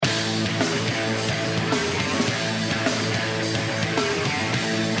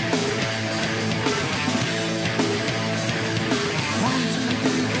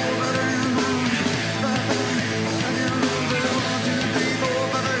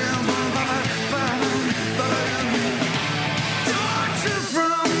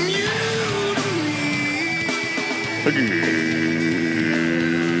Good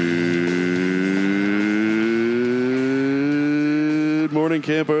morning,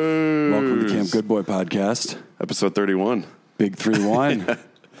 campers. Welcome to the Camp Good Boy podcast. Episode 31. Big 3-1.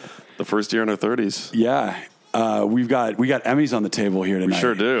 The first year in our 30s. Yeah. We got Emmys on the table here tonight. We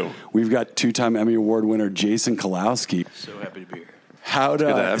sure do. We've got two-time Emmy Award winner Jason Kalowski. So happy to be here.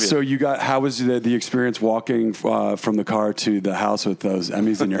 How was the experience walking from the car to the house with those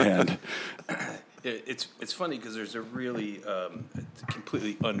Emmys in your hand? It's funny because there's a really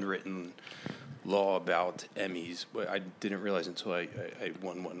completely unwritten law about Emmys. What I didn't realize until I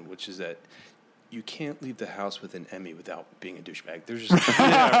won one, which is that you can't leave the house with an Emmy without being a douchebag. There's just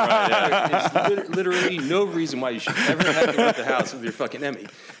there's literally no reason why you should ever have to leave the house with your fucking Emmy.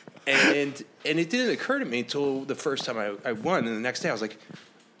 And it didn't occur to me until the first time I won, and the next day I was like,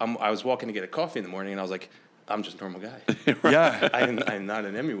 I was walking to get a coffee in the morning, and I was like, I'm just a normal guy. Yeah, I'm not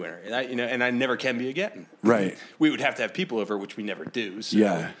an Emmy winner, and I never can be again. Right. We would have to have people over, which we never do. So,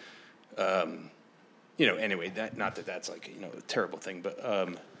 yeah. Anyway, not that that's like a terrible thing, but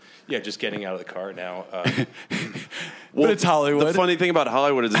just getting out of the car now. Well, it's Hollywood. The funny thing about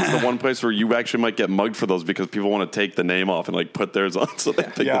Hollywood is it's the one place where you actually might get mugged for those because people want to take the name off and like put theirs on, so they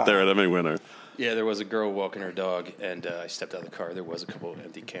think that they're an Emmy winner. Yeah, there was a girl walking her dog, and I stepped out of the car. There was a couple of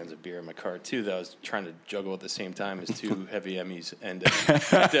empty cans of beer in my car, too, that I was trying to juggle at the same time as two heavy Emmys, and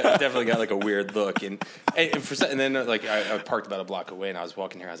definitely got, like, a weird look. And then, I parked about a block away, and I was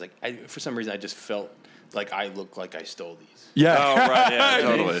walking here. I was like, for some reason, I just felt like I looked like I stole these. Yeah. Oh, right. Yeah,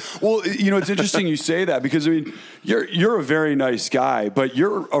 totally. Well, it's interesting you say that because, I mean, you're a very nice guy, but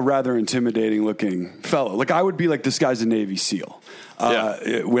you're a rather intimidating looking fellow. Like, I would be like, this guy's a Navy SEAL. And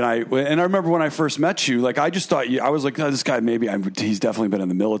I remember when I first met you, like I just thought I was like, oh, this guy he's definitely been in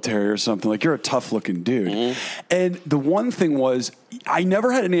the military or something. Like you're a tough looking dude. Mm-hmm. And the one thing was, I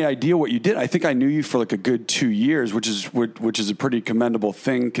never had any idea what you did. I think I knew you for like a good 2 years, which is a pretty commendable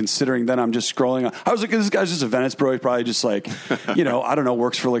thing considering. Then I'm just scrolling on. I was like, this guy's just a Venice bro. He's probably just like, I don't know,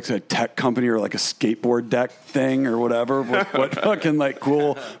 works for like a tech company or like a skateboard deck thing or whatever. What fucking like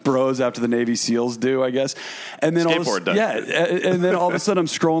cool bros after the Navy SEALs do, I guess. And then skateboard deck. Yeah, and then all of a sudden I'm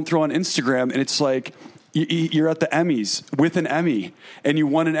scrolling through on Instagram and it's like you're at the Emmys with an Emmy and you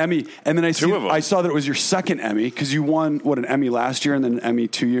won an Emmy, and then I saw that it was your second Emmy because you won an Emmy last year and then an Emmy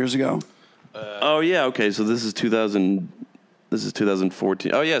 2 years ago. Okay, so this is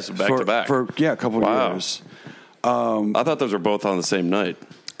 2014. Oh yes, back to back for a couple of years. I thought those were both on the same night.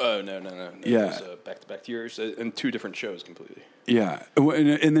 Oh no. Yeah, it was back to back years and two different shows completely. Yeah,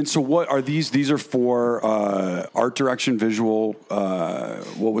 and then so what are these? These are for art direction, visual.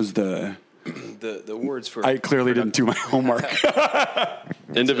 What was the awards for? I clearly didn't do my homework.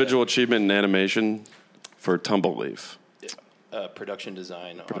 Individual achievement in animation for Tumbleleaf. Yeah. Production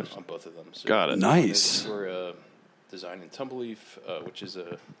design on both of them. So got it. Nice. For design in Tumbleleaf, which is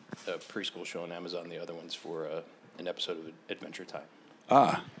a preschool show on Amazon. The other one's for an episode of Adventure Time.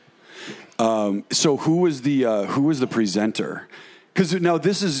 So who was the presenter? Because now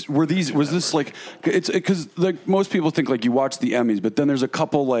was this like it's because like most people think like you watch the Emmys, but then there's a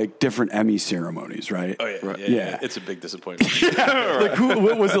couple like different Emmy ceremonies, right? Oh yeah, right. Yeah. It's a big disappointment. Like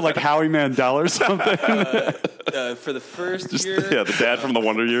what was it, like Howie Mandel or something? For the first year, the dad from the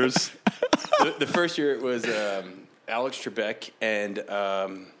Wonder Years. the first year it was Alex Trebek and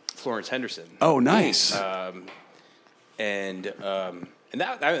Florence Henderson. Oh, nice. And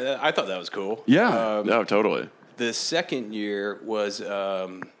that I thought that was cool. Yeah. No, totally. The second year was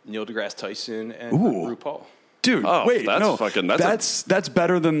Neil deGrasse Tyson and RuPaul. Dude, wait, that's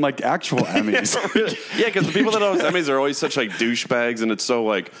better than like actual Emmys. Yeah, because the people that host Emmys are always such like douchebags, and it's so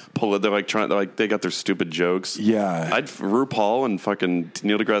like they're like they got their stupid jokes. Yeah, RuPaul and fucking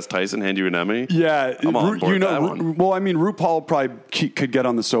Neil deGrasse Tyson hand you an Emmy. Yeah, I'm on board that one. Well, I mean, RuPaul probably could get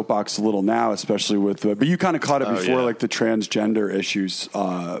on the soapbox a little now, especially with, but you kind of caught it before like the transgender issues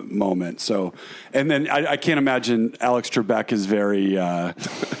moment. So, and then I can't imagine Alex Trebek is very.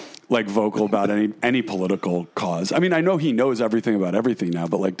 Like vocal about any political cause. I mean, I know he knows everything about everything now,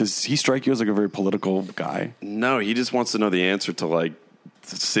 but like, does he strike you as like a very political guy? No, he just wants to know the answer to like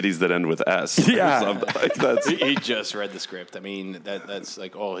cities that end with S. Yeah, like he just read the script. I mean, that's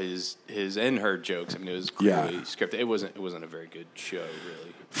like all his and her jokes. I mean, it was clearly scripted. It wasn't a very good show,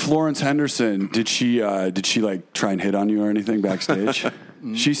 really. Florence Henderson, did she like try and hit on you or anything backstage?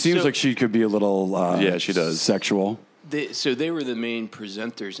 She seems like she could be a little she does sexual. So they were the main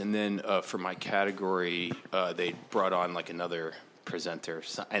presenters, and then for my category, they brought on like another presenter,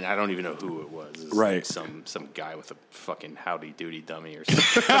 and I don't even know who it was. It was like some guy with a fucking howdy doody dummy or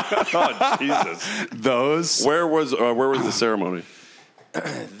something. Oh Jesus! Those. Where was the ceremony?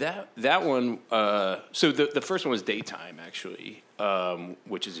 That one. So the first one was daytime, actually,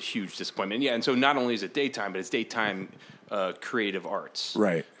 which is a huge disappointment. Yeah, and so not only is it daytime, but it's daytime creative arts.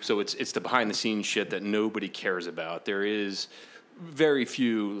 Right. So it's the behind the scenes shit that nobody cares about. There is very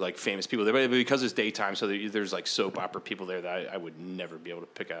few like famous people there, but because it's daytime, so there's like soap opera people there that I would never be able to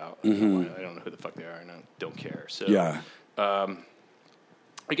pick out. I don't know who the fuck they are, and I don't care. So Yeah. I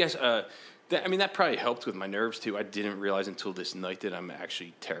guess that probably helped with my nerves too. I didn't realize until this night that I'm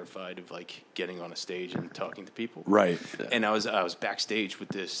actually terrified of like getting on a stage and talking to people. Right. And I was backstage with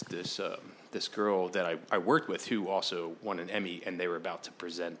this girl that I worked with who also won an Emmy, and they were about to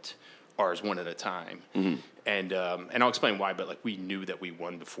present ours one at a time. And I'll explain why, but like we knew that we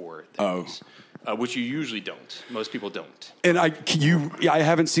won before the Emmys, which you usually don't. Most people don't. And I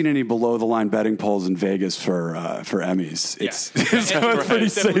haven't seen any below the line betting polls in Vegas for Emmys. It's pretty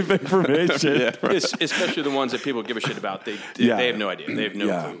safe information. Especially the ones that people give a shit about. They have no idea. They have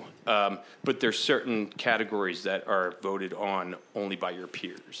no clue. But there's certain categories that are voted on only by your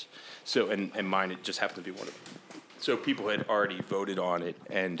peers. So and mine, it just happened to be one of them. So people had already voted on it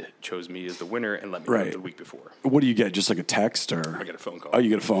and chose me as the winner and let me know the week before. What do you get? Just like a text or? I get a phone call. Oh, you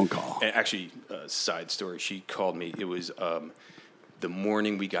get a phone call. And actually, side story, she called me. It was the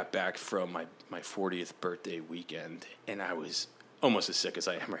morning we got back from my 40th birthday weekend, and I was almost as sick as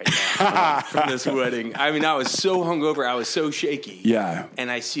I am right now from this wedding. I mean, I was so hungover. I was so shaky. Yeah.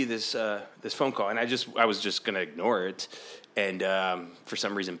 And I see this phone call, and I was just going to ignore it. And for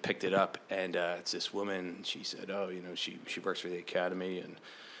some reason picked it up, and it's this woman. She said, "Oh, she works for the Academy,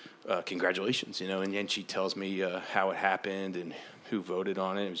 and congratulations, And then she tells me how it happened and who voted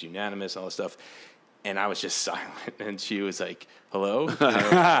on it. It was unanimous, all this stuff. And I was just silent. And she was like, "Hello,"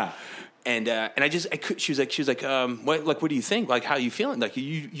 and she was like, what do you think? Like, how are you feeling? Like,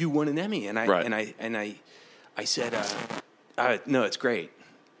 you won an Emmy, and I said, no, it's great.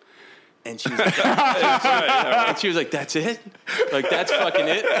 And she was like, and she was like, "That's it? Like, that's fucking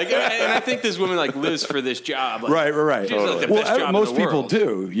it?" Like, and I think this woman like lives for this job. Like, right. She's like the best job in most the people world.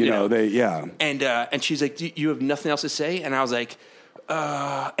 do. You know, they And she's like, "You have nothing else to say?" And I was like,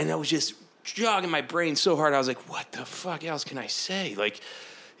 and I was just jogging my brain so hard. I was like, "What the fuck else can I say?" Like,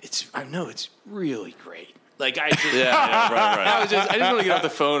 I know it's really great. Like I just, right. I just want to get off the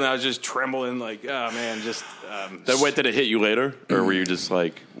phone. And I was just trembling, like, oh man, just. Did it hit you later, or were you just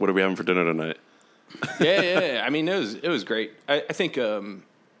like, "What are we having for dinner tonight?" Yeah. I mean, it was great. I think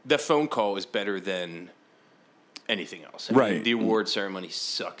the phone call was better than anything else. I mean, the award ceremony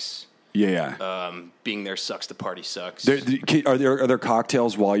sucks. Yeah. Being there sucks. The party sucks. Are there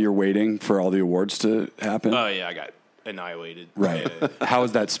cocktails while you're waiting for all the awards to happen? Oh yeah, I got annihilated. Right. How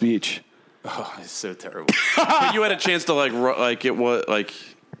was that speech? Oh, it's so terrible. But you had a chance to like it was like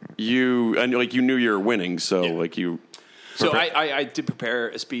you knew you were winning, so like you. So I did prepare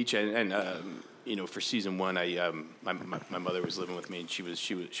a speech, and for season one, my mother was living with me, and she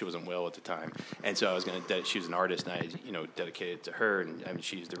wasn't well at the time, and so I was she was an artist, and I dedicated it to her, and I mean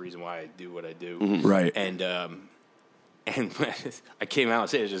she's the reason why I do what I do, right? And when I came out and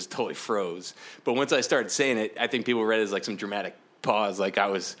said it, just totally froze. But once I started saying it, I think people read it as like some dramatic pause, like I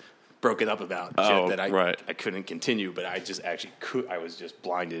was broken up about shit that I couldn't continue, but I just actually I was just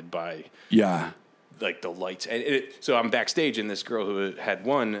blinded by like the lights. And so I'm backstage, and this girl who had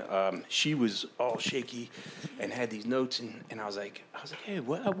won, she was all shaky and had these notes, and I was like, hey,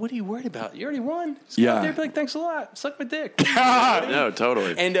 what are you worried about? You already won. Just go out there, be like, thanks a lot. Suck my dick. No,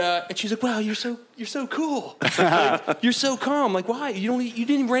 totally. And she's like, wow, you're so cool. Like, you're so calm. Like, why? You didn't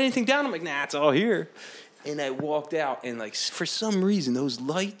even write anything down. I'm like, nah, it's all here. And I walked out, and like for some reason, those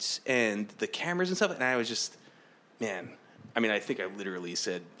lights and the cameras and stuff, and I was just, man. I mean, I think I literally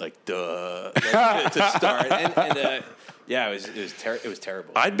said like "duh" to start, and it was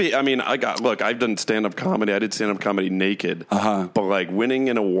terrible. I've done stand up comedy. I did stand up comedy naked, but like winning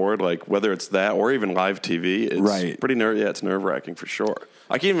an award, like whether it's that or even live TV, it's pretty it's nerve wracking for sure.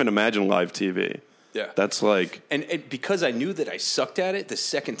 I can't even imagine live TV. Yeah. That's like... And because I knew that I sucked at it, the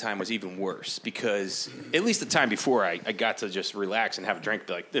second time was even worse because at least the time before I got to just relax and have a drink,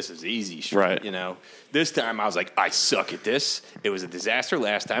 be like, this is easy shit, right. This time I was like, I suck at this. It was a disaster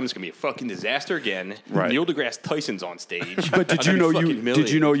last time. It's going to be a fucking disaster again. Right. Neil deGrasse Tyson's on stage. But did you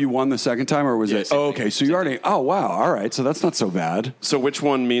know you won the second time, or was it? Oh, okay. So you already... Oh, wow. All right. So that's not so bad. So which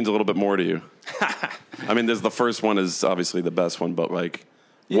one means a little bit more to you? I mean, the first one is obviously the best one, but like...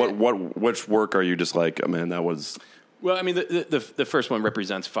 Yeah. Which work are you just like, oh man, that was... Well, I mean, the first one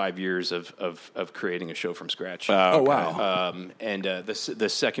represents 5 years of creating a show from scratch. Oh, wow. And the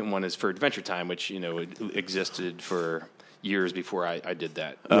second one is for Adventure Time, which, it existed for years before I did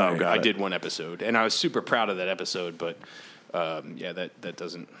that. Oh, got I it. did one episode, and I was super proud of that episode, but that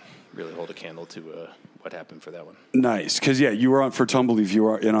doesn't really hold a candle to what happened for that one. Nice, because you were on for Tumble Leaf. You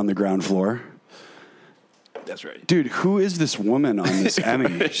were in on the ground floor. That's right, dude. Who is this woman on this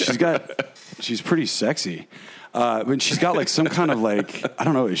Emmy? She's pretty sexy. But she's got like some kind of like, I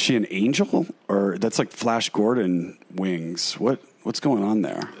don't know, is she an angel or that's like Flash Gordon wings? What's going on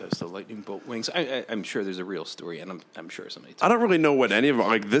there? That's the lightning bolt wings. I'm sure there's a real story, and I'm sure somebody. I don't really know what any of them.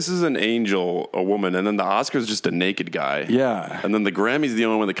 Like, this is an angel, a woman, and then the Oscar's just a naked guy. Yeah, and then the Grammy's the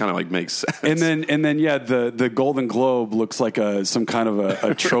only one that kind of like makes sense. And then the Golden Globe looks like some kind of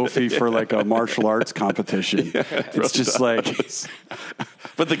a trophy for like a martial arts competition. Yeah, it's just like.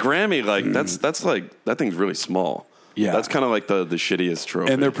 But the Grammy, like that's like that thing's really small. Yeah, that's kind of like the shittiest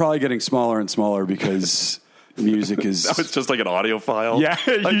trophy. And they're probably getting smaller and smaller because. Music is. Now it's just like an audio file. Yeah,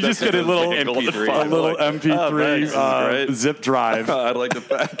 like you just get a little MP3, MP3 zip drive. I like the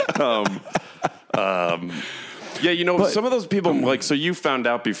fact. Yeah, some of those people, like, so you found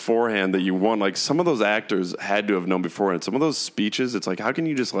out beforehand that you won. Like, some of those actors had to have known beforehand. Some of those speeches, it's like, how can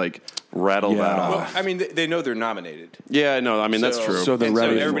you just like rattle that off? Well, I mean, they know they're nominated. Yeah, no, I mean that's true. So they're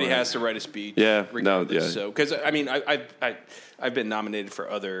ready. So everybody has to write a speech. Yeah, regardless. So because I mean, I've been nominated for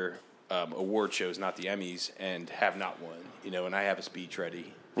other. Award shows, not the Emmys, and have not won. And I have a speech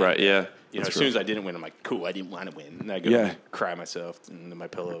ready. Right? And, yeah. As soon as I didn't win, I'm like, cool. I didn't want to win, and I go cry myself into my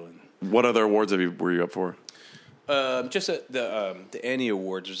pillow. And what other awards were you up for? Just the Annie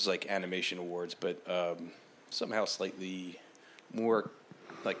Awards, which is like animation awards, but somehow slightly more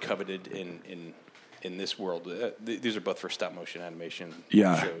like coveted in this world. These are both for stop motion animation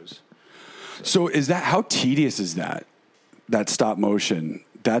shows. So is that how tedious is that stop motion?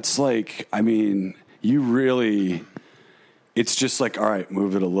 That's like, I mean, you really, it's just like, all right,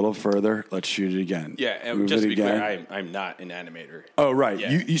 move it a little further. Let's shoot it again. Yeah, and just to be clear, I'm not an animator. Oh, right.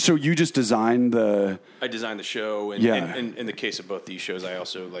 Yeah. So you just designed I designed the show, and in the case of both these shows, I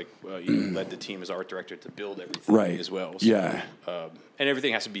also led the team as art director to build everything as well. So, yeah. And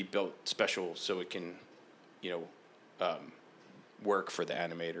everything has to be built special so it can, work for the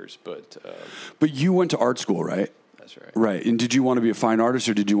animators. But you went to art school, right? That's right. Right. And did you want to be a fine artist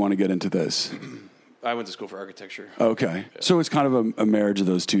or did you want to get into this? I went to school for architecture. Okay. Yeah. So it's kind of a marriage of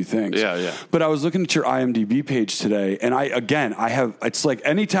those two things. Yeah, yeah. But I was looking at your IMDb page today, and it's like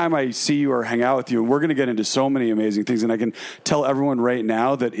anytime I see you or hang out with you, we're going to get into so many amazing things, and I can tell everyone right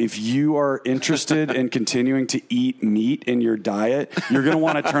now that if you are interested in continuing to eat meat in your diet, you're going to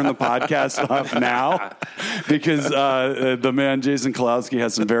want to turn the podcast off now because the man, Jason Kalowski,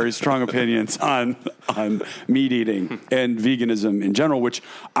 has some very strong opinions on meat eating and veganism in general, which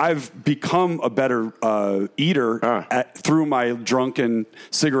I've become a better eater through my drunken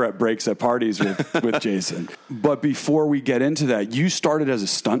cigarette breaks at parties with Jason. But before we get into that, you started as a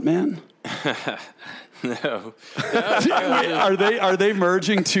stuntman? No. Are they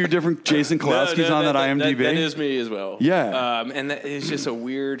merging two different Jason Kalowskis on that IMDb? That is me as well. Yeah. And that is just a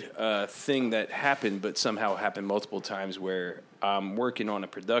weird thing that happened, but somehow happened multiple times where I'm working on a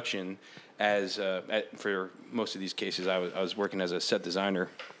production for most of these cases, I was working as a set designer.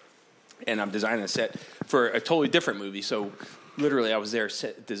 And I'm designing a set for a totally different movie. So literally I was there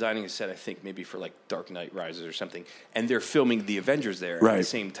designing a set, I think maybe for like Dark Knight Rises or something. And they're filming The Avengers there at the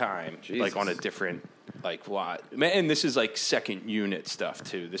same time, like on a different like lot. And this is like second unit stuff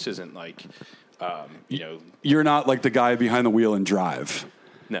too. This isn't like, You're not like the guy behind the wheel in Drive.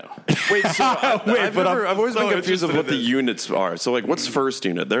 No. Wait, so I've always been confused of what the units are. So, like, what's first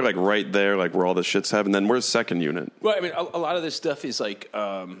unit? They're, like, right there, like, where all the shit's happening. Then where's second unit? Well, I mean, a lot of this stuff is, like,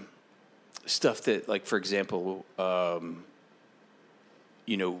 stuff that, like, for example,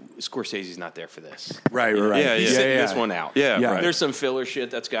 Scorsese's not there for this. Right. Yeah, he's sitting this one out. Yeah. Right. There's some filler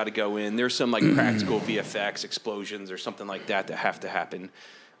shit that's got to go in. There's some, like, practical VFX explosions or something like that have to happen.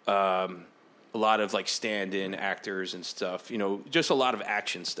 A lot of like stand-in actors and stuff, just a lot of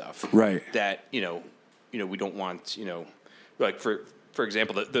action stuff, right? That we don't want, like for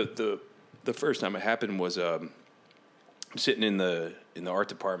example, the first time it happened was I'm sitting in the art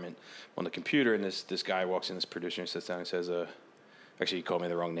department on the computer, and this guy walks in, this producer, and sits down and says, actually he called me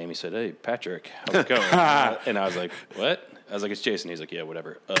the wrong name. He said, "Hey, Patrick, how's it going?" And I was like, "What?" I was like, "It's Jason." He's like, "Yeah,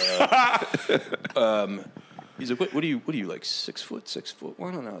 whatever." He's like, what are you, like 6 foot,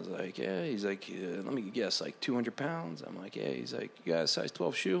 6'1"? And I was like, yeah. He's like, let me guess, like 200 pounds. I'm like, yeah. He's like, you got a size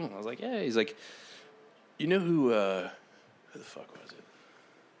 12 shoe? And I was like, yeah. He's like, you know who the fuck was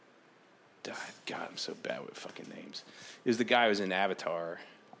it? God, I'm so bad with fucking names. It was the guy who was in Avatar.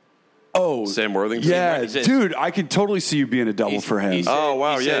 Oh, Sam Worthington? Yeah, dude, I could totally see you being a double for him. Oh,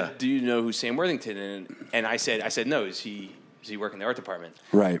 wow, he yeah. said, do you know who Sam Worthington is? And I said, no, is he working in the art department?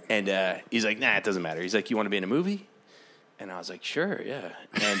 Right. And he's like, nah, it doesn't matter. He's like, you want to be in a movie? And I was like, sure, yeah.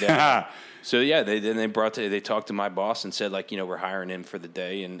 And so yeah, they talked to my boss and said, like, we're hiring him for the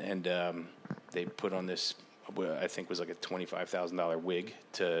day, and they put on this, I think was like a $25,000 wig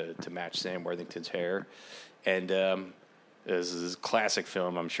to match Sam Worthington's hair, and this is a classic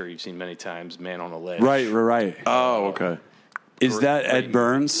film I'm sure you've seen many times, Man on a Ledge. Right. Oh, okay. Is that Ed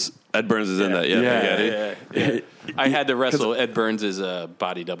Burns? Ed Burns is in that. Yeah. I had to wrestle Ed Burns as a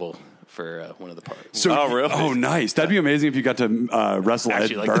body double for one of the parts. So, really? Oh, nice. That'd be amazing if you got to wrestle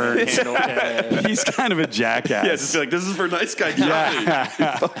actually, Ed Burns. He's kind of a jackass. Yeah, just be like, this is for nice guy Johnny.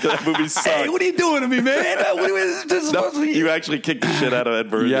 That movie sucked. Hey, what are you doing to me, man? You actually kicked the shit out of Ed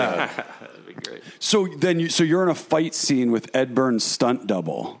Burns. Yeah. That'd be great. So you're in a fight scene with Ed Burns' stunt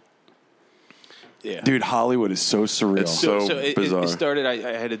double. Yeah. Dude, Hollywood is so surreal. It's so bizarre. It started,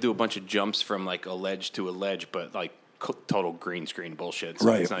 I had to do a bunch of jumps from like a ledge to a ledge, but like total green screen bullshit. So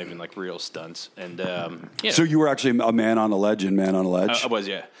right. It's not even like real stunts. And So you were actually a man on a ledge in Man on a Ledge? I was,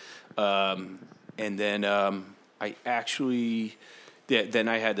 yeah. And then I actually, then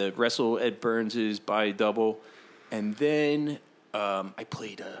I had to wrestle Ed Burns' body double. And then I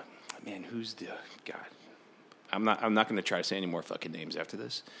played, man, who's the, God. I'm not going to try to say any more fucking names after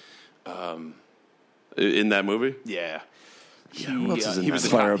this. In that movie? Yeah. Who else is in he that? was a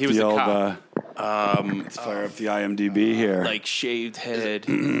Fire cop. up He was the a old, cop. let's fire up the IMDb here. Like shaved head.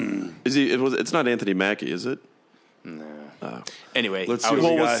 Is he? It's not Anthony Mackie, is it? No. Oh. Anyway, Let's see.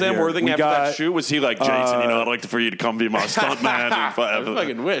 Well, was Sam here. Worthington after that shoot? Was he like, Jason, I'd like for you to come be my stunt man? I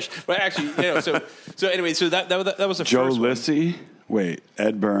fucking wish. But actually, so anyway, so that was the Joe first one. Lissy? Wait,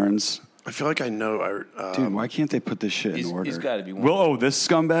 Ed Burns. I feel like I know. Dude, why can't they put this shit in order? He's got to be one. This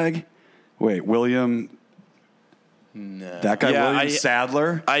scumbag? Wait, William... No. That guy, Yeah, William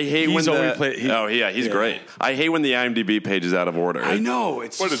Sadler? I hate when he's he's great. I hate when the IMDb page is out of order. I know.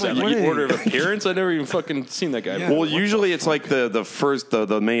 It's What just is that, like, like Order of appearance? I never even fucking seen that guy. Yeah. before. Well, usually it's like the first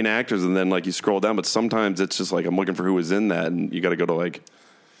the main actors, and then like you scroll down. But sometimes it's just like I'm looking for who was in that, and you got to go to like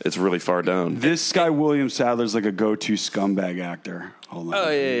it's really far down. This guy, William Sadler's like a go-to scumbag actor. Hold on. Oh,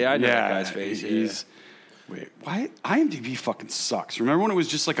 yeah, I know that guy's face. He's... Wait, why? IMDb fucking sucks. Remember when it was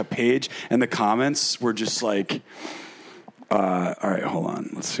just like a page, and the comments were just like... all right, hold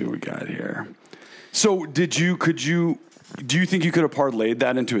on. Let's see what we got here. So do you think you could have parlayed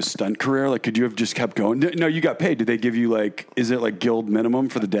that into a stunt career? Like, could you have just kept going? No, you got paid. Did they give you like, is it like guild minimum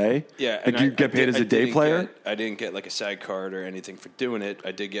for the day? Yeah. Like you get paid as a day player? I didn't get like a SAG card or anything for doing it.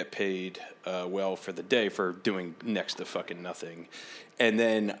 I did get paid well for the day for doing next to fucking nothing. And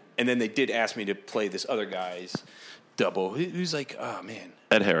then they did ask me to play this other guy's double. Who's like, oh man.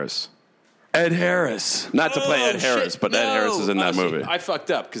 Ed Harris. Ed Harris. Not to play Ed Harris, but Ed Harris is in that movie. I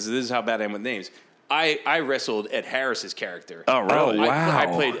fucked up because this is how bad I am with names. I wrestled Ed Harris's character. Oh, really? Oh, wow. I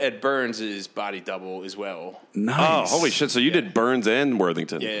played Ed Burns' body double as well. Nice. Oh, holy shit! So you did Burns and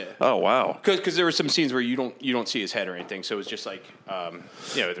Worthington? Yeah. Oh, wow. Because there were some scenes where you don't see his head or anything, so it was just like,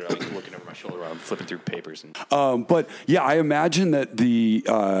 they're like looking over my shoulder while I'm flipping through papers. And But yeah, I imagine that the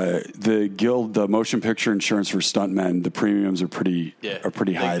guild, the motion picture insurance for stuntmen, the premiums are pretty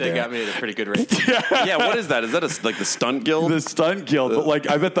high. They got me at a pretty good rate. Yeah. What is that? Is that like the stunt guild? The stunt guild, but like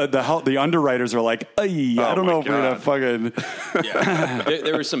I bet the underwriters are like, I don't know if we're gonna fucking. Yeah.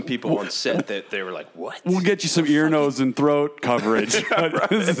 there were some people on set that they were like, "What? We'll get you some ear, nose, and throat coverage."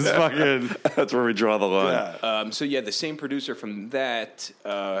 This is fucking. That's where we draw the line. Yeah. The same producer from that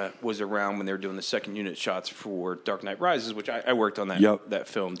was around when they were doing the second unit shots for Dark Knight Rises, which I worked on that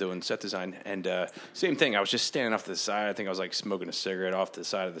film doing set design. And same thing. I was just standing off to the side. I think I was like smoking a cigarette off to the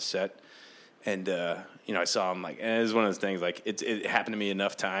side of the set. And, I saw him like, and it was one of those things like it happened to me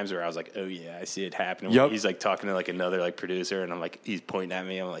enough times where I was like, oh yeah, I see it happening. Yep. He's like talking to like another like producer, and I'm like, he's pointing at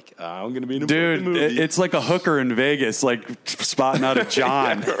me. I'm like, I'm gonna be in a Dude, movie. it's like a hooker in Vegas, like spotting out a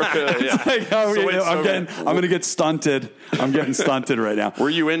John. It's like, I'm going to get stunted. I'm getting stunted right now. Were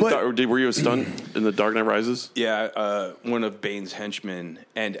you were you a stunt in the Dark Knight Rises? Yeah, one of Bane's henchmen,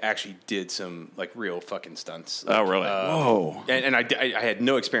 and actually did some like real fucking stunts. Like, Oh, really? Whoa. And I had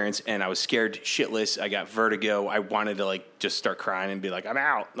no experience, and I was scared shitless. I got vertigo. I wanted to like just start crying and be like, I'm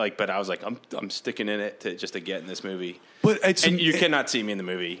out. Like, but I was like, I'm sticking in it to get in this movie. But you cannot see me in the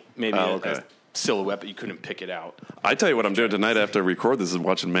movie. Maybe a silhouette, but you couldn't pick it out. I tell you what I'm doing tonight after I record this is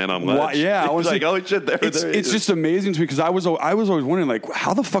watching Man on Ledge. Yeah, I was like, holy shit, it's just amazing to me because I was always wondering like,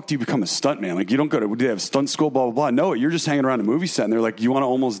 how the fuck do you become a stuntman? Like, you don't go to, do they have stunt school, blah blah blah? No, you're just hanging around a movie set and they're like, you want to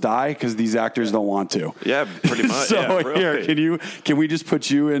almost die because these actors don't want to. Yeah, pretty much. So yeah, really. here, can we just put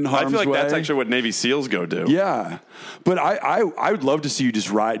you in harm's way? I feel like that's actually what Navy SEALs go do. Yeah, but I would love to see you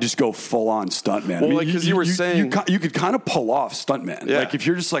just go full on stuntman. Well, because you were saying you could kind of pull off stuntman. Yeah. Like if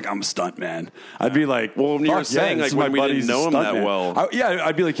you're just like, I'm a stuntman. I'd be like, well, when you were saying like when we didn't know him that well,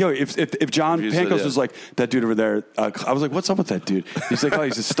 I'd be like, yo, if John Pankos was like that dude over there, I was like, what's up with that dude? He's like, oh,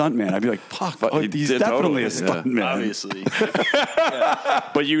 he's a stunt man. I'd be like, fuck, he's definitely a stunt man, obviously.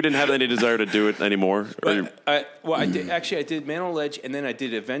 But you didn't have any desire to do it anymore. I did Man on Ledge, and then I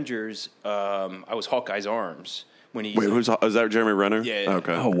did Avengers. I was Hawkeye's arms. When he was that Jeremy Renner? Yeah.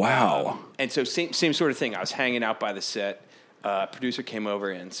 Okay. Oh wow. And so same sort of thing. I was hanging out by the set. Producer came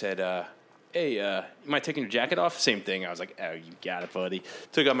over and said, "Hey, you mind taking your jacket off?" Same thing. I was like, "Oh, you got it, buddy."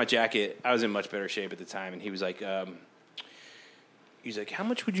 Took off my jacket. I was in much better shape at the time, and he was like, "How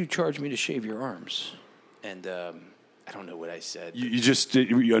much would you charge me to shave your arms?" And I don't know what I said. You just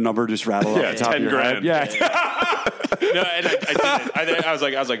a number just rattled off the top of your head. Yeah. No, and I did it. I was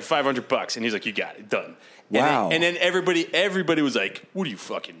like $500, and he's like, "You got it, done." Wow. And then everybody was like, "What are you,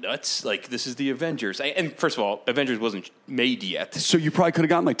 fucking nuts? Like, this is the Avengers." And first of all, Avengers wasn't made yet. So you probably could have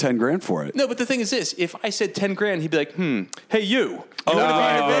gotten like $10,000 for it. No, but the thing is this: if I said $10,000, he'd be like, "Hey, you want to be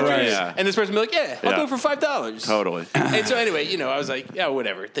an Avengers?" Right, yeah. And this person would be like, "Yeah, I'll go for $5." Totally. And so anyway, I was like, "Yeah,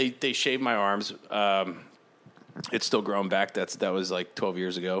 whatever." They shaved my arms. It's still growing back. That was like 12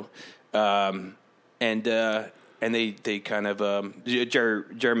 years ago, and they kind of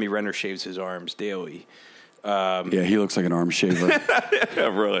Jeremy Renner shaves his arms daily. Yeah, he looks like an arm shaver. Yeah,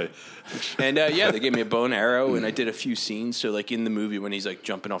 really. And they gave me a bow and arrow, and I did a few scenes. So like in the movie when he's like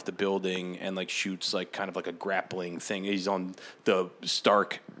jumping off the building and like shoots like kind of like a grappling thing. He's on the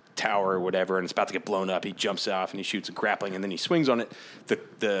Stark Tower or whatever, and it's about to get blown up. He jumps off and he shoots a grappling, and then he swings on it.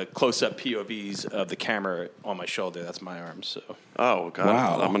 The close up POVs of the camera on my shoulder. That's my arm. So. Oh God!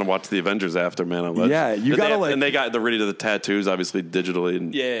 Wow. I'm gonna watch the Avengers after Man on Ledge. Yeah, you gotta and they got ready to the tattoos, obviously digitally.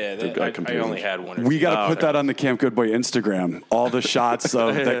 And I only had one. We got to put that on the Camp Good Boy Instagram. All the shots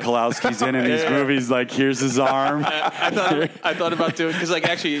of that Kalowski's in these movies. Like, here's his arm. I thought about doing because like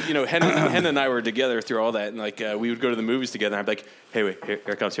actually, Hen and I were together through all that, and like we would go to the movies together. And I'd be like, "Hey, wait, here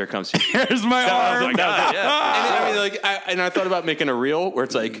it comes. Here's my arm." And I thought about making a reel where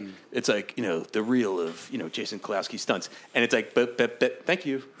it's like the reel of Jason Kalowski stunts, and it's like, but thank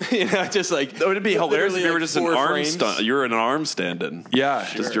you, just like that would be hilarious if you were just an arm stunt. You're an arm stand-in,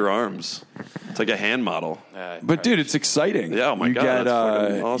 just your arms. It's like a hand model. But dude, it's exciting. Yeah, oh my God,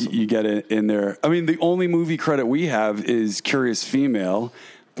 that's awesome. You get it in there. I mean, the only movie credit we have is Curious Female.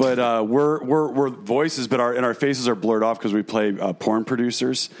 But we're voices, but our faces are blurred off because we play porn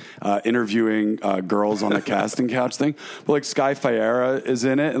producers interviewing girls on the casting couch thing. But like Sky Fiera is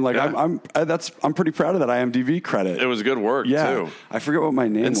in it, and like I'm pretty proud of that IMDb credit. It was good work too. I forget what my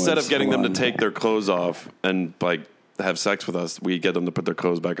name was. Instead of getting them to take their clothes off and like have sex with us, we get them to put their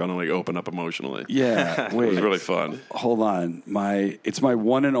clothes back on and like open up emotionally. Yeah, wait, it was really fun. Hold on, it's my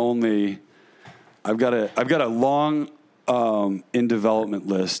one and only. I've got a long. In development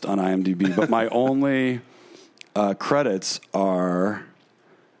list on IMDb, but my only credits are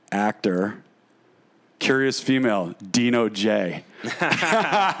actor, Curious Female, Dino J. What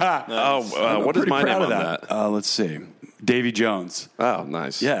is my name on that? Let's see, Davy Jones. Oh,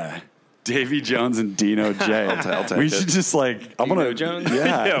 nice. Yeah, Davy Jones and Dino J. I'll take we it. should just like I'm Dino gonna Jones?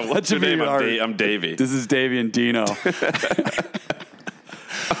 Yeah, what's your name? I'm Davy. This is Davy and Dino.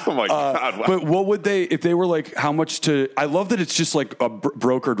 Oh my God! Wow. But what would they, if they were like, how much to? I love that it's just like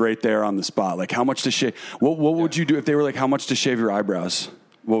brokered right there on the spot. Like, how much to shave? What would you do if they were like, how much to shave your eyebrows?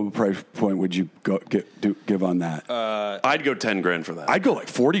 What price point would you give on that? I'd go $10,000 for that. I'd go like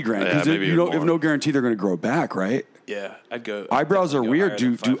 $40,000 because you have no guarantee they're going to grow back, right? Yeah, I'd go. Eyebrows are weird.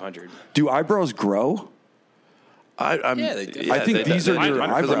 Do eyebrows grow? They do. I think these are your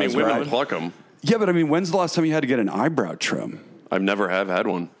eyebrows. I mean, women right? pluck them. Yeah, but I mean, when's the last time you had to get an eyebrow trim? I've never had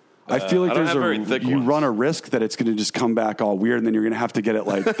one. I feel like you run a risk that it's going to just come back all weird, and then you're going to have to get it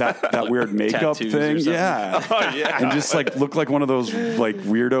like that weird makeup thing, yeah, and just like look like one of those like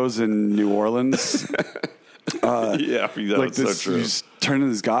weirdos in New Orleans. That's so true. Just turn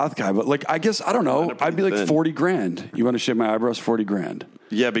into this goth guy, but like I guess I don't know. I'd be like $40,000. You want to shave my eyebrows? $40,000.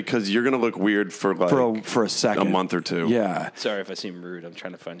 Yeah, because you're going to look weird for like for a second, a month or two. Yeah. Sorry if I seem rude. I'm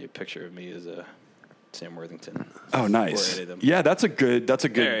trying to find you a picture of me as a. Sam Worthington. Oh, nice. Yeah, that's a good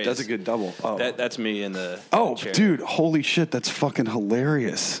double. Oh, that's me in the. Oh, chair. Dude, holy shit, that's fucking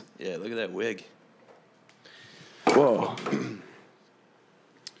hilarious. Yeah, look at that wig. Whoa.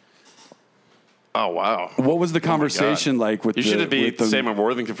 Oh wow! What was the conversation like with? You should be Sam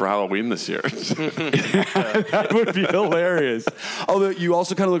Worthington for Halloween this year. That would be hilarious. Although you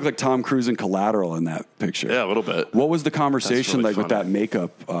also kind of look like Tom Cruise in Collateral in that picture. Yeah, a little bit. What was the conversation like with that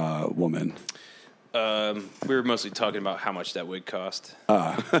makeup woman? We were mostly talking about how much that wig cost.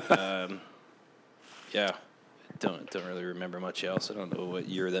 Yeah, don't really remember much else. I don't know what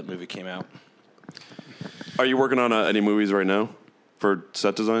year that movie came out. Are you working on any movies right now for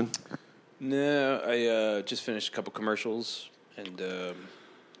set design? No, I just finished a couple commercials and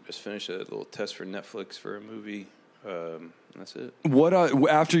just finished a little test for Netflix for a movie. That's it. What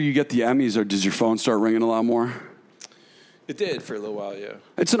after you get the Emmys, or does your phone start ringing a lot more? It did for a little while, yeah.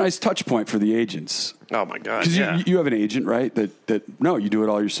 It's a nice touch point for the agents. Oh my god! Because you have an agent, right? No, you do it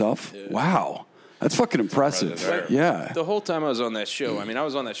all yourself. Yeah. Wow, that's fucking impressive. Right. Yeah. The whole time I was on that show, I mean, I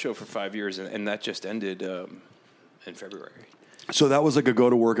was on that show for 5 years, and that just ended in February. So that was like a go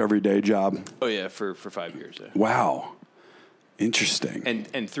to work every day job. Oh yeah, for 5 years. Yeah. Wow, interesting.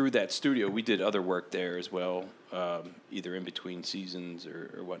 And through that studio, we did other work there as well, either in between seasons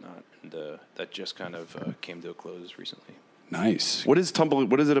or whatnot, and that just kind of came to a close recently. Nice. What is it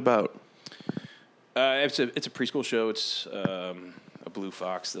about? It's a preschool show. It's a blue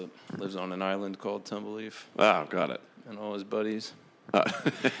fox that lives on an island called Tumbleleaf. Oh, got it. And all his buddies.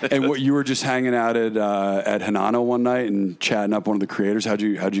 And what, you were just hanging out at Hanano one night and chatting up one of the creators. How'd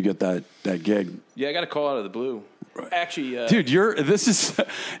you get that gig? Yeah, I got a call out of the blue. Right. Actually, dude, this is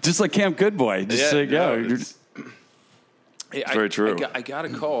just like Camp Good Boy. Just it's very true. I got a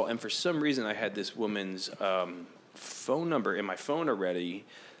call, and for some reason, I had this woman's phone number in my phone already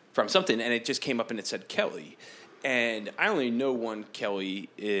from something, and it just came up and it said Kelly. And I only know one Kelly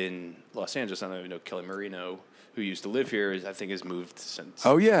in Los Angeles. I don't even know Kelly Marino, who used to live here. I think has moved since.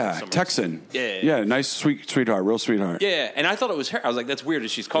 Oh yeah, Texan. Yeah, nice, sweetheart, real sweetheart. Yeah, and I thought it was her. I was like, that's weird that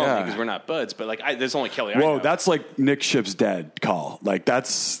she's calling me because we're not buds. But like, there's only Kelly. I know. That's like Nick Ship's dad call. Like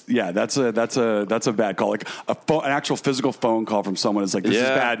that's a bad call. Like an actual physical phone call from someone is like, this is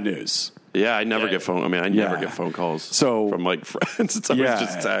bad news. Yeah, I never get phone. I mean, I never get phone calls from like friends. It's always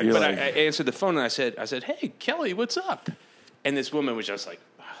just text. But I answered the phone and I said, "Hey, Kelly, what's up?" And this woman was just like,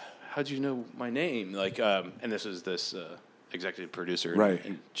 "How'd you know my name?" Like, and this was this executive producer, right?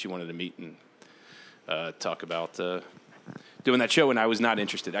 And she wanted to meet and talk about doing that show, and I was not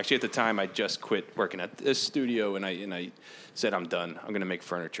interested. Actually, at the time, I just quit working at this studio, and I said, "I'm done. I'm going to make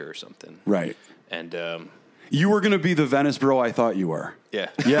furniture or something." Right. And you were going to be the Venice bro I thought you were. Yeah.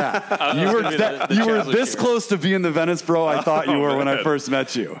 You were this close to being the Venice bro I thought you were when I first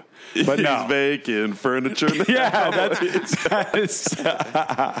met you. But he's no. making furniture. That's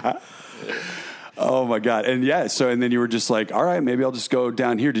oh my god. And and then you were just like, all right, maybe I'll just go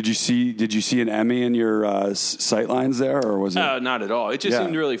down here. Did you see an Emmy in your sight lines there, or was it? Not at all. It just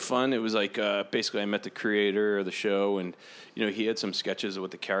seemed really fun. It was like basically I met the creator of the show, and he had some sketches of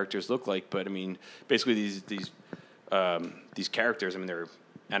what the characters look like. But I mean, basically these characters, I mean, they're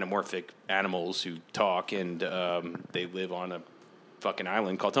anamorphic animals who talk, and they live on a fucking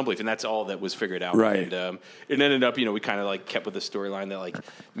island called Tumbleleaf, and that's all that was figured out. Right. And it ended up, we kind of like kept with the storyline that like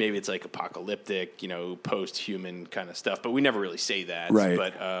maybe it's like apocalyptic, post-human kind of stuff, but we never really say that. Right.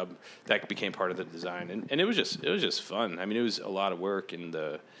 But that became part of the design, and it was just fun. I mean, it was a lot of work,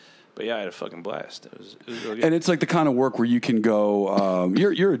 but yeah, I had a fucking blast. It was really good. And it's like the kind of work where you can go.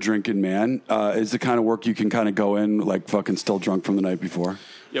 You're a drinking man. Is the kind of work you can kind of go in like fucking still drunk from the night before.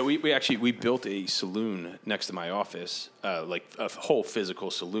 Yeah, we built a saloon next to my office, like a whole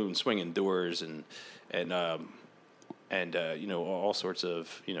physical saloon, swinging doors and all sorts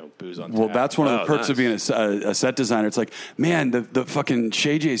of booze on tap. Well, that's one of the perks of being a set designer. It's like, man, the fucking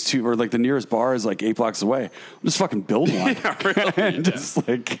Shay J's or like the nearest bar is like 8 blocks away. Just fucking build one. Yeah, really. And just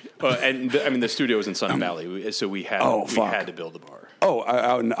like, and I mean, the studio was in Sun Valley, so we had to build a bar. Oh,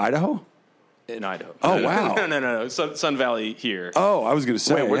 out in Idaho. In Idaho. Oh, wow. No. Sun Valley here. Oh, I was going to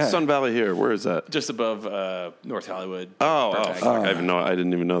say. Wait, where's Sun Valley here? Where is that? Just above North Hollywood. Fuck. I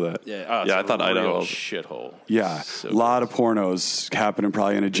didn't even know that. Yeah, I thought Idaho was a shithole. Yeah, a lot of pornos happening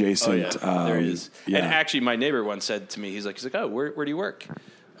probably in adjacent. There is. Yeah. And actually, my neighbor once said to me, he's like, oh, where do you work?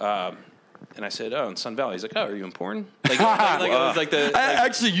 And I said, oh, in Sun Valley. He's like, oh, are you in porn? Like it was like the.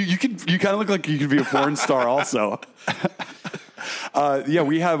 Actually, you kind of look like you could be a porn star also.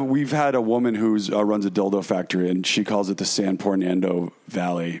 We've had a woman who runs a dildo factory, and she calls it the San Fernando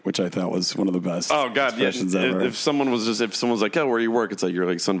Valley, which I thought was one of the best. Oh God, expressions ever. If someone's like, oh, where do you work? It's like you're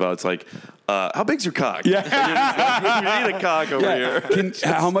like Sun Valley. It's like, how big's your cock? Yeah, you need a cock over here.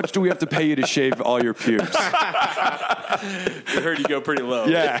 How much do we have to pay you to shave all your pubes? I heard you go pretty low.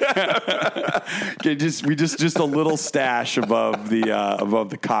 Yeah, just a little stash above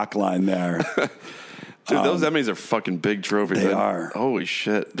the cock line there. Dude, those Emmys are fucking big trophies. They are. Holy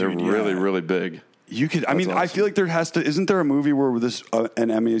shit. They're really, really big. You could, awesome. I feel like isn't there a movie where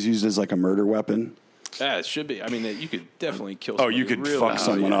an Emmy is used as like a murder weapon? Yeah, it should be. I mean, you could definitely kill. Oh, you could fuck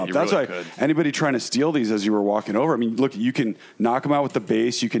someone up. That's really why anybody trying to steal these as you were walking over. I mean, look, you can knock them out with the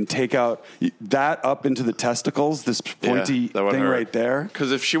base. You can take out that up into the testicles. This pointy thing right there.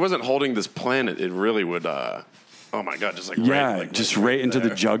 Because if she wasn't holding this planet, it really would. Oh my god, just like just right into the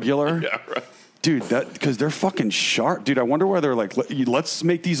jugular. Yeah, right. Dude, because they're fucking sharp. Dude, I wonder why they're like, let's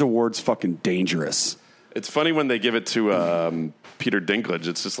make these awards fucking dangerous. It's funny when they give it to Peter Dinklage.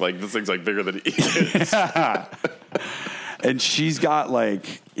 It's just like, this thing's like bigger than he is. And she's got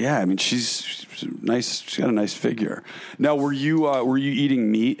like, I mean, she's nice. She's got a nice figure. Now, were you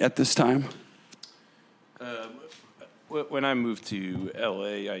eating meat at this time? When I moved to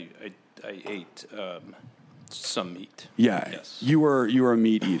LA, I ate some meat. Yeah, yes. You were a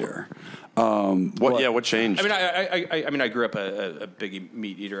meat eater. What changed? I mean, I grew up a big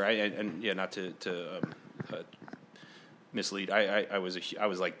meat eater. Not to mislead. I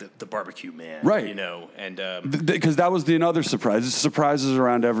was like the barbecue man, right? You know, and because that was another surprise. There's surprises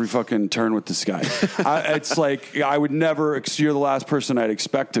around every fucking turn with this guy. It's like I would never. You're the last person I'd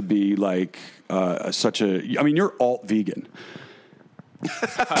expect to be like such a. I mean, you're alt vegan.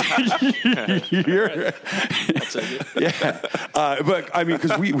 But I mean,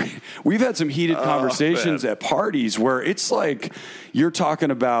 because we've had some heated conversations at parties where it's like you're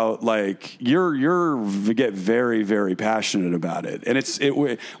talking about like you get very, very passionate about it, and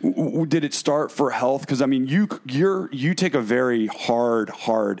did it start for health? Because I mean, you take a very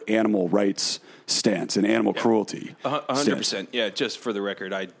hard animal rights stance and animal cruelty. 100%. Yeah, just for the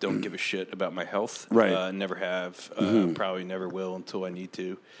record, I don't give a shit about my health. Right. Never have. Probably never will until I need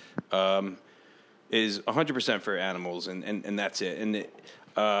to. Is 100% for animals, and that's it. And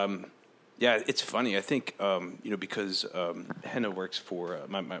it's funny. I think because Henna works for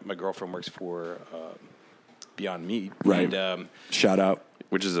my girlfriend works for Beyond Meat. Right. And, shout out,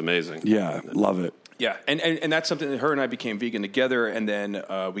 which is amazing. Yeah, love it. Yeah, and that's something that her and I became vegan together, and then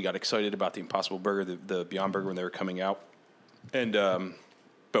we got excited about the Impossible Burger, the Beyond Burger when they were coming out. And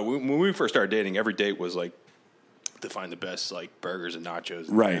but when we first started dating, every date was like to find the best like burgers and nachos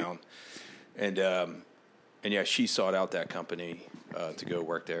in town. And yeah, she sought out that company to go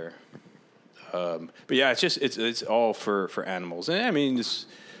work there. But yeah, it's all for animals, and I mean this.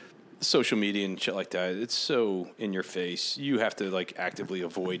 Social media and shit like that, it's so in your face. You have to like actively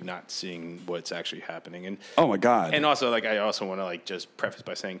avoid not seeing what's actually happening. And oh my god! And also, like, I also want to like just preface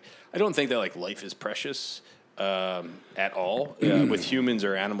by saying I don't think that like life is precious at all with humans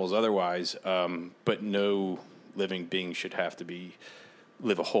or animals otherwise. But no living being should have to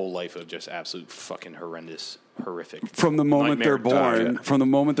live a whole life of just absolute fucking horrific. From the moment they're born,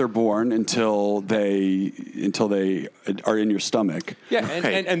 until they are in your stomach. Yeah,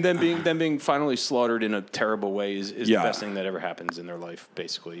 and then being finally slaughtered in a terrible way is the best thing that ever happens in their life,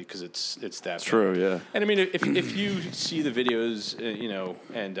 basically, because it's that true. Yeah, and I mean, if you see the videos,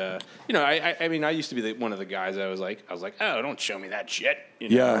 I mean, I used to be one of the guys I was like, oh, don't show me that shit,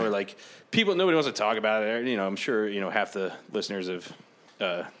 or like nobody wants to talk about it. I'm sure half the listeners have.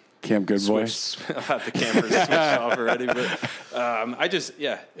 Camp Good Boy. The cameras switched off already, but I just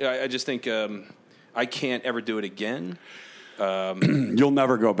think I can't ever do it again. You'll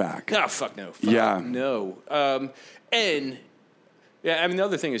never go back. No, fuck no. No. And yeah, I mean the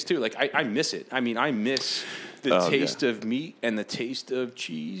other thing is too, like I miss it. I mean I miss the taste of meat and the taste of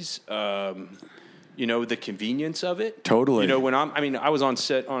cheese. The convenience of it. Totally. When I was on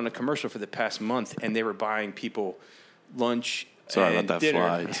set on a commercial for the past month, and they were buying people lunch. Sorry about that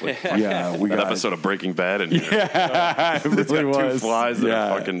fly. It's like we got episode of Breaking Bad in here. Yeah, it really was. 2 flies that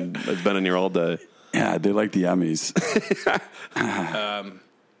are fucking have been in here all day. Yeah, they like the Emmys.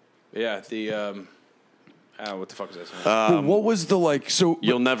 What the fuck was I saying? What was the like? So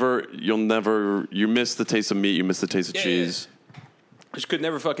you miss the taste of meat. You miss the taste of cheese. Just could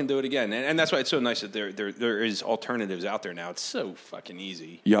never fucking do it again, and that's why it's so nice that there is alternatives out there now. It's so fucking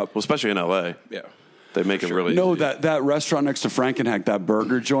easy. Yep, well, especially in LA. Yeah. They make it really easy. that restaurant next to Frankenhack, that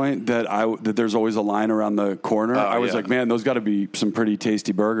burger joint that there's always a line around the corner. I was like, man, those got to be some pretty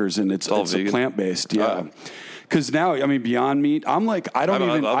tasty burgers, and it's plant based. Yeah. Because now, I mean, Beyond Meat, I'm like,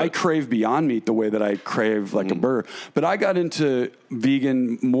 I crave Beyond Meat the way that I crave like a burger. But I got into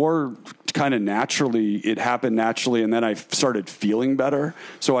vegan more kind of naturally. It happened naturally, and then I started feeling better.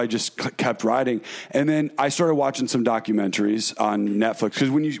 So I just kept riding. And then I started watching some documentaries on Netflix. Because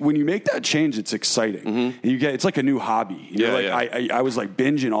when you make that change, it's exciting. Mm-hmm. And it's like a new hobby. I was like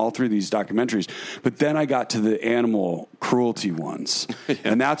binging all through these documentaries. But then I got to the animal cruelty ones.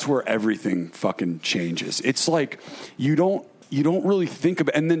 And that's where everything fucking changes. It's like you don't really think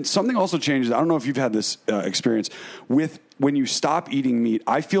about, and then something also changes. I don't know if you've had this experience with when you stop eating meat,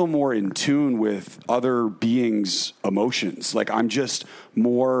 I feel more in tune with other beings' emotions. Like I'm just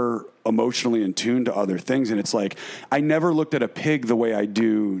more emotionally in tune to other things. And it's like, I never looked at a pig the way I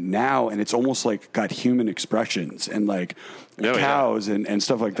do now. And it's almost like got human expressions and like cows and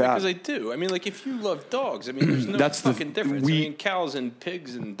stuff like that. Because I do. I mean, like if you love dogs, I mean, there's no fucking difference. I mean, cows and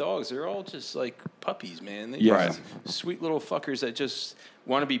pigs and dogs, they're all just like puppies, man. They're just sweet little fuckers that just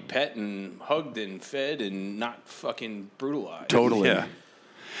want to be pet and hugged and fed and not fucking brutalized. Totally. Yeah.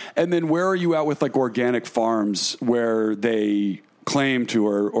 And then where are you at with like organic farms where they claim to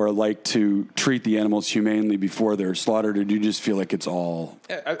or like to treat the animals humanely before they're slaughtered, or do you just feel like it's all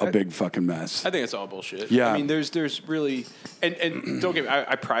a big fucking mess? I think it's all bullshit. Yeah. I mean, there's really and don't get me,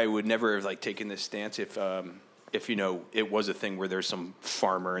 I probably would never have like taken this stance if you know it was a thing where there's some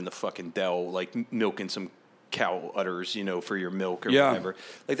farmer in the fucking Dell like milking some cow udders, you know, for your milk or whatever.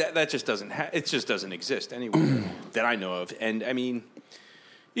 Like that just doesn't it just doesn't exist anywhere that I know of. And I mean,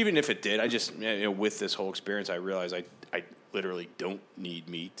 even if it did, I just with this whole experience I realized I literally don't need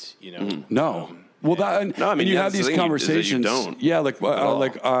meat, you know. No. Well, I mean, you have these conversations. You don't. Yeah,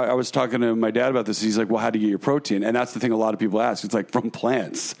 I was talking to my dad about this. He's like, "Well, how do you get your protein?" And that's the thing a lot of people ask. It's like from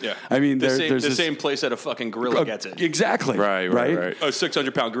plants. Yeah, I mean, there's the same place that a fucking gorilla gets it. Exactly. Right. A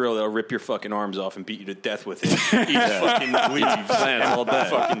 600-pound gorilla that'll rip your fucking arms off and beat you to death with it. Eat fucking leaves and all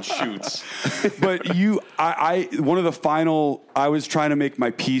that fucking shoots. But one of the final, I was trying to make my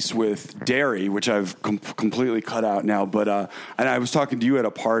peace with dairy, which I've completely cut out now. But and I was talking to you at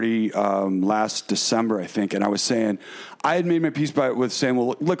a party last December, I think, and I was saying I had made my peace with saying,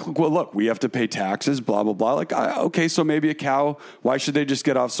 well, look, we have to pay taxes, blah blah blah. Like, okay, so maybe a cow, why should they just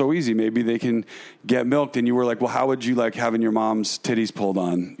get off so easy? Maybe they can get milked. And you were like, well, how would you like having your mom's titties pulled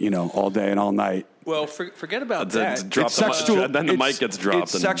on, you know, all day and all night? Well, forget about that. Then the mic gets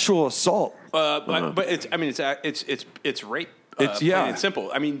dropped. It's sexual assault. But it's rape. It's simple.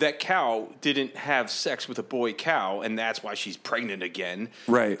 I mean, that cow didn't have sex with a boy cow, and that's why she's pregnant again.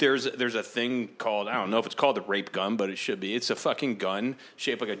 Right. There's a thing called, I don't know if it's called the rape gun, but it should be. It's a fucking gun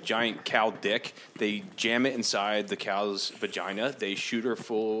shaped like a giant cow dick. They jam it inside the cow's vagina. They shoot her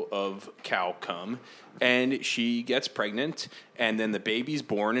full of cow cum, and she gets pregnant, and then the baby's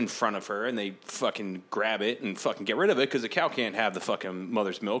born in front of her, and they fucking grab it and fucking get rid of it because the cow can't have the fucking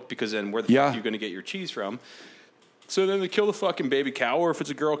mother's milk, because then where the fuck are you going to get your cheese from? So then they kill the fucking baby cow, or if it's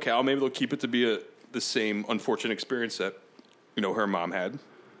a girl cow, maybe they'll keep it to be the same unfortunate experience that, you know, her mom had.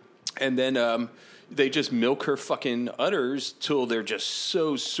 And then they just milk her fucking udders till they're just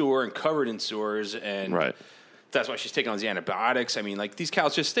so sore and covered in sores. And that's why she's taking on these antibiotics. I mean, like, these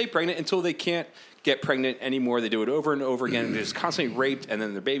cows just stay pregnant until they can't get pregnant anymore. They do it over and over again. They're just constantly raped, and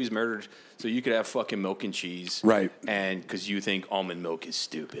then their baby's murdered. So you could have fucking milk and cheese. Right. And because you think almond milk is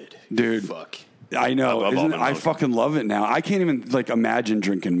stupid. Dude. Fuck. I know. I fucking love it now. I can't even like imagine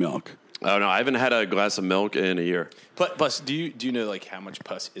drinking milk. Oh no, I haven't had a glass of milk in a year. Plus, do you know like how much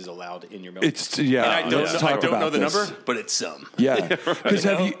pus is allowed in your milk? It's and I don't know the number, but it's some. Yeah, because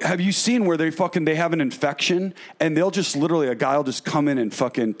have you seen where they have an infection and they'll just literally a guy will just come in and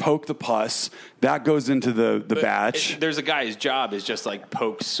fucking poke the pus that goes into the batch. There's a guy, his job is just like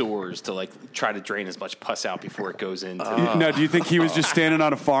poke sores to like try to drain as much pus out before it goes into. Now, do you think he was just standing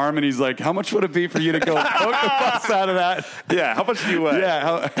on a farm and he's like, how much would it be for you to go poke the pus out of that? Yeah, how much do you weigh?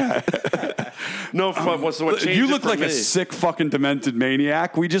 Yeah. No, what changed you look like me? A sick fucking demented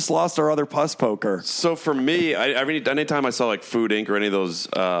maniac. We just lost our other pus poker. So for me, anytime I saw like Food Inc. or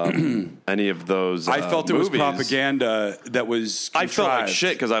any of those, I felt it movies, was propaganda that was contrived. I felt like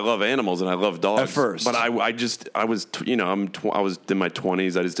shit because I love animals and I love dogs at first. But I was in my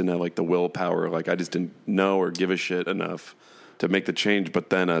 20s. I just didn't have like the willpower. Like I just didn't know or give a shit enough to make the change. But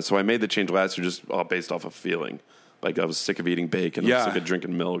then, so I made the change last year just based off of feeling. Like I was sick of eating bacon. I was sick of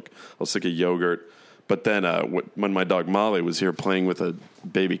drinking milk. I was sick of yogurt. But then when my dog Molly was here playing with a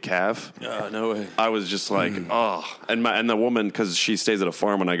baby calf, no way. I was just like, and the woman, because she stays at a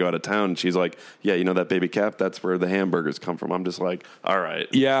farm when I go out of town, she's like, yeah, you know that baby calf? That's where the hamburgers come from. I'm just like, all right,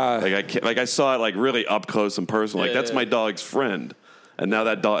 yeah. Like I saw it like really up close and personal. Like that's my dog's friend. And now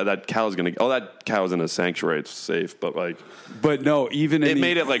that cow's gonna. Oh, that cow's in a sanctuary. It's safe, but no. Even it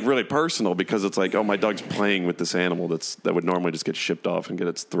made it like really personal because it's like, oh, my dog's playing with this animal that would normally just get shipped off and get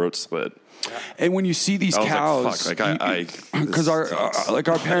its throat slit. And when you see these cows, because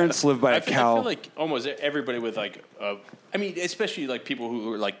our parents live by a cow. I feel like almost everybody with like, especially like people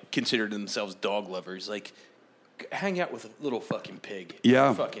who are like considered themselves dog lovers, like. Hang out with a little fucking pig.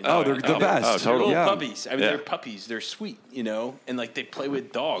 Yeah. They're the best. Oh, totally. They're little puppies. I mean, they're puppies. They're sweet, you know? And, like, they play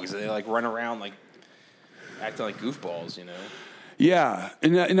with dogs. And they, like, run around, like, acting like goofballs, you know? Yeah.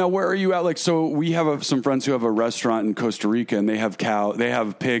 And now where are you at? Like, so we have some friends who have a restaurant in Costa Rica, and they have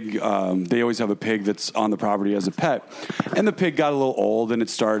pig. They always have a pig that's on the property as a pet. And the pig got a little old, and it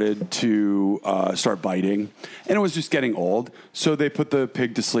started to start biting, and it was just getting old. So they put the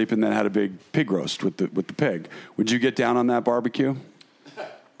pig to sleep, and then had a big pig roast with the pig. Would you get down on that barbecue?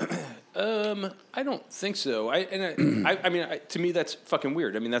 I don't think so. I mean, to me, that's fucking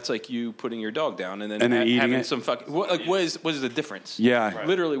weird. I mean, that's like you putting your dog down and then having it? Some fucking. What is the difference? Yeah, right.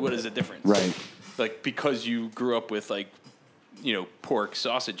 Literally, what is the difference? Right. Like because you grew up with like, pork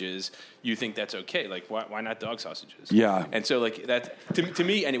sausages, you think that's okay. Like why not dog sausages? Yeah. And so like that to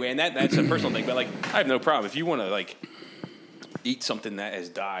me anyway, and that's a personal thing. But like I have no problem if you want to like eat something that has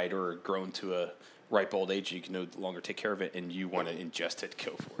died or grown to a ripe old age, you can no longer take care of it, and you want to ingest it,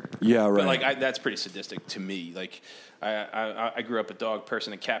 go for it. Yeah, right. But like that's pretty sadistic to me. Like I grew up a dog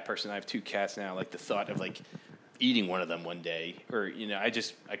person, a cat person. I have 2 cats now. Like the thought of like eating one of them one day, or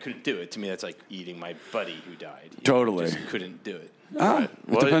I couldn't do it. To me, that's like eating my buddy who died. Totally, just couldn't do it. Well,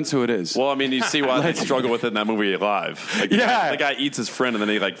 it depends who it is. Well, I mean, you see why they struggle with it in that movie Alive. Like, the guy eats his friend and then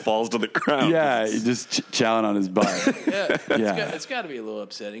he like falls to the ground. Yeah, he just chowing on his butt. It's got to be a little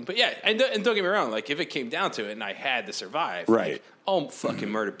upsetting. But yeah, and don't get me wrong. Like if it came down to it and I had to survive, right? Like, I'll fucking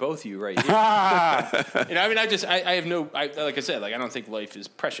murder both of you right here. I mean, I have no. Like I said, like I don't think life is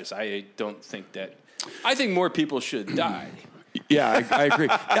precious. I don't think that. I think more people should die. Yeah, I agree.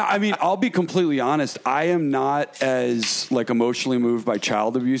 Yeah, I mean, I'll be completely honest. I am not as like emotionally moved by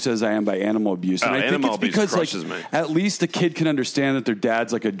child abuse as I am by animal abuse, and I think it's because like at least a kid can understand that their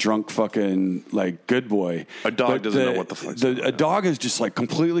dad's like a drunk fucking like good boy. A dog doesn't know what the fuck. A dog is just like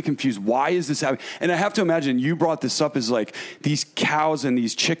completely confused. Why is this happening? And I have to imagine you brought this up as like these cows and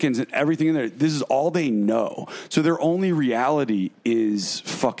these chickens and everything in there. This is all they know. So their only reality is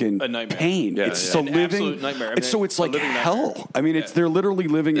fucking a nightmare. Pain. Yeah, it's a living absolute nightmare. I mean, so it's like hell. I mean, they're literally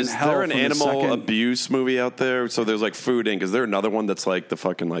living in hell. Is there an animal abuse movie out there? So there's like Food Inc. Is there another one that's like the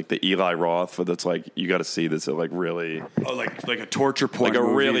fucking like the Eli Roth that's like you got to see this at like really like a torture porn, like a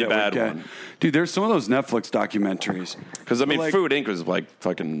really bad one. Dude, there's some of those Netflix documentaries. Because I mean, like, Food Inc. was like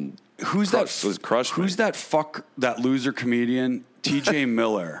fucking that loser comedian TJ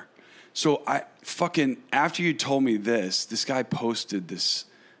Miller. So after you told me this guy posted this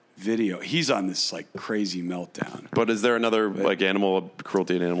video. He's on this like crazy meltdown. But is there another like animal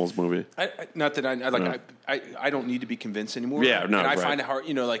cruelty in animals movie? Not that I don't need to be convinced anymore. Yeah, no, and I find it hard.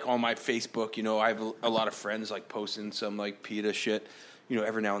 Like on my Facebook, I have a lot of friends like posting some like PETA shit.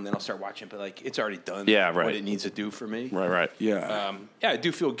 Every now and then I'll start watching, but like it's already done. Yeah, right. What it needs to do for me. Right. Yeah. I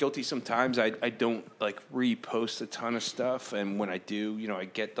do feel guilty sometimes. I don't like repost a ton of stuff, and when I do, I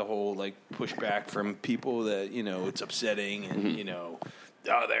get the whole like pushback from people that it's upsetting, and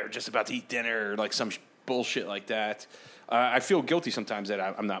they're just about to eat dinner, or like some bullshit like that. I feel guilty sometimes that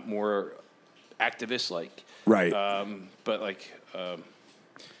I'm not more activist-like. Right. But like,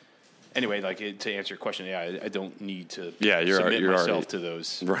 anyway, like to answer your question, I don't need to submit myself to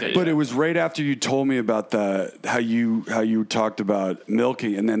those. Right. But it was right after you told me about how you talked about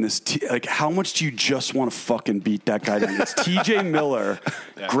milking, and then this like how much do you just want to fucking beat that guy down? It's TJ Miller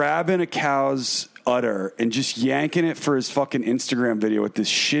grabbing a cow's udder and just yanking it for his fucking Instagram video with this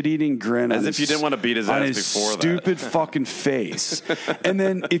shit-eating grin as if you didn't want to beat his ass before that stupid fucking face. And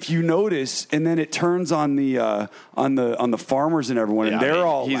then if you notice, and then it turns on the farmers and everyone, and they're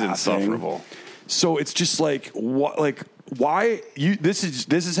all he's laughing. Insufferable. So it's just like what why you this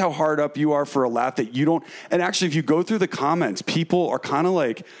is how hard up you are for a laugh that you don't. And actually, if you go through the comments, people are kind of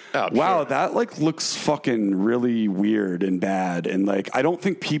like, wow, that like looks fucking really weird and bad, and like I don't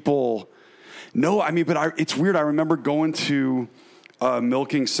think people. No, I mean, but it's weird. I remember going to a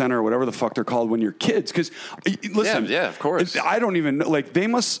milking center or whatever the fuck they're called when you're kids. Because, listen. Yeah, of course. I don't even know. Like, they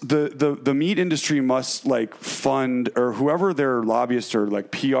must, the meat industry must, like, fund, or whoever their lobbyists or,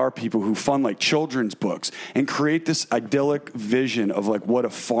 like, PR people who fund, like, children's books and create this idyllic vision of, like, what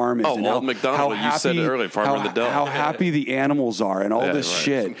a farm is. Oh, and Old McDonald, you said it earlier, Farmer in the Dell. How happy the animals are and all this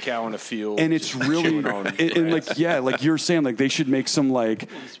shit. Some cow in a field. And it's really, and like you're saying, like, they should make some, like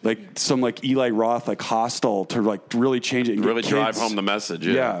Eli Roth, like, Hostel to, like, really change it and really drive home the message.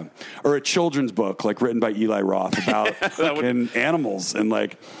 Yeah. Or a children's book, like, written by Eli Roth about fucking animals and,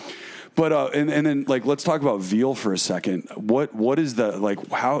 like, but and then like let's talk about veal for a second. What is the like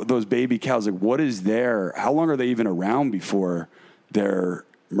how those baby cows, like what is how long are they even around before they're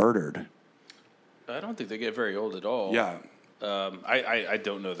murdered? I don't think they get very old at all. Yeah. I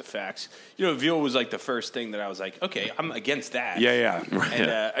don't know the facts. Veal was like the first thing that I was like, okay, I'm against that. Yeah.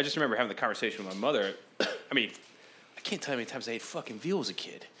 And I just remember having the conversation with my mother. I mean, I can't tell you how many times I ate fucking veal as a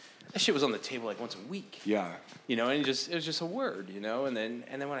kid. that shit was on the table like once a week. Yeah. You know, and it was just a word, you know, and then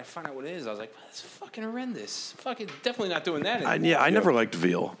when I found out what it is, I was like, that's fucking horrendous. Fucking definitely not doing that anymore. I never liked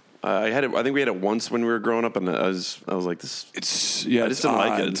veal. I think we had it once when we were growing up, and I was like, this. It's I just didn't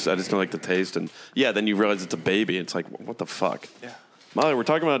like it. I just don't like the taste, and then you realize it's a baby. It's like, what the fuck? Yeah. Molly, we're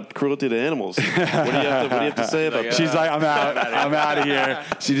talking about cruelty to animals. What do you have to say about that? She's like, I'm out. I'm out of here.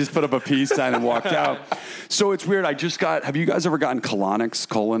 She just put up a peace sign and walked out. So it's weird. Have you guys ever gotten colonics,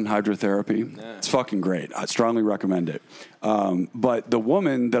 colon hydrotherapy? Yeah. It's fucking great. I strongly recommend it. But the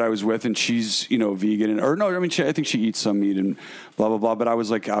woman that I was with, and she's, vegan, I think she eats some meat and blah, blah, blah. But I was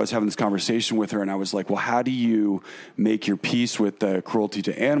having this conversation with her, and I was like, well, how do you make your peace with the cruelty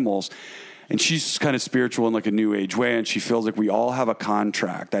to animals? And she's kind of spiritual in like a new age way, and she feels like we all have a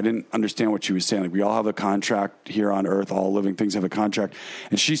contract. I didn't understand what she was saying. Like, we all have a contract here on earth. All living things have a contract.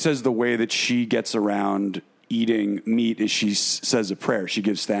 And she says the way that she gets around eating meat is she says a prayer. She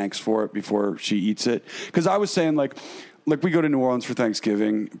gives thanks for it before she eats it. Because I was saying, like we go to New Orleans for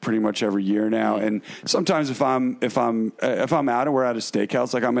Thanksgiving pretty much every year now, and sometimes if I'm out and we're at a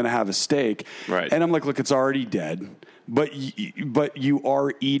steakhouse, like I'm going to have a steak, right? And I'm like, look, it's already dead, but you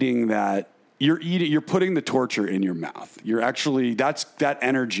are eating that. You're putting the torture in your mouth. You're actually, that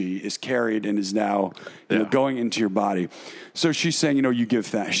energy is carried and is now going into your body. So she's saying, you give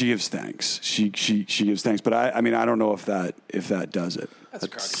thanks. She gives thanks. She gives thanks. But I mean, I don't know if that does it. That's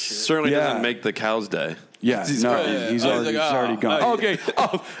crock shit. Certainly doesn't make the cow's day. Yeah, he's already gone. Okay.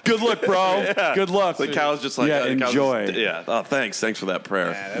 Oh, good luck, bro. Yeah. Good luck. The cow's just like, enjoy. Oh, thanks for that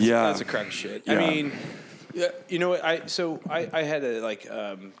prayer. That's a crock of shit. Yeah. I mean, you know what? I had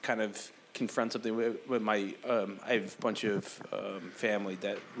to kind of confront something with my. I have a bunch of family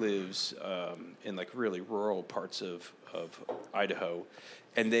that lives in like really rural parts of Idaho,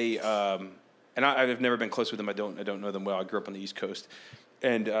 and they and I've never been close with them. I don't know them well. I grew up on the East Coast,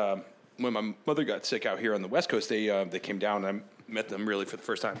 and when my mother got sick out here on the West Coast, they came down, and I met them really for the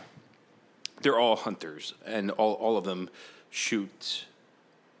first time. They're all hunters, and all of them shoot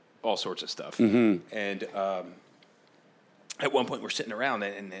all sorts of stuff. Mm-hmm. And at one point, we're sitting around,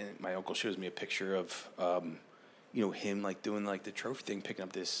 and my uncle shows me a picture of him like doing like the trophy thing, picking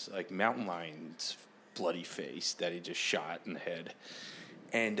up this like mountain lion's bloody face that he just shot in the head.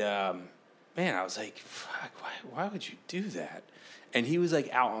 And man, I was like, fuck, why would you do that? And he was like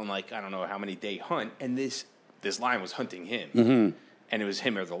out on like, I don't know how many day hunt, and this lion was hunting him. Mm-hmm. And it was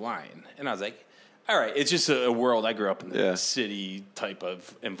him or the lion. And I was like, all right, it's just a world. I grew up in the city type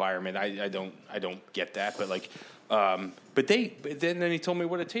of environment. I don't get that, but like, but then he told me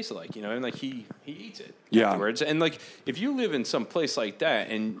what it tasted like, and like he eats it afterwards. And like, if you live in some place like that,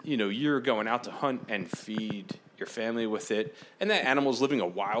 and you're going out to hunt and feed your family with it, and that animal's living a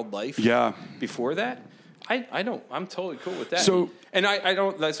wild life. Before that, I'm totally cool with that. So, and I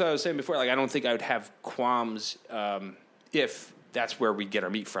don't. That's what I was saying before. Like, I don't think I would have qualms if that's where we get our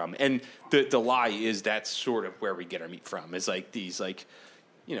meat from. And the lie is that's sort of where we get our meat from. It's like these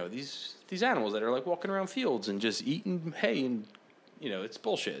these animals that are like walking around fields and just eating hay, and it's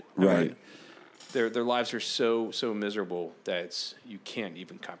bullshit. Right. I mean, their lives are so miserable that you can't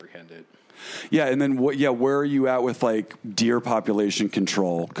even comprehend it. Yeah, and then where are you at with like deer population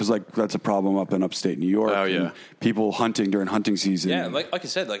control? Because like that's a problem up in upstate New York. Oh yeah, people hunting during hunting season. Yeah, like I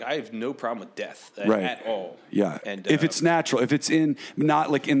said, like I have no problem with death at all. Yeah, and if it's natural, if it's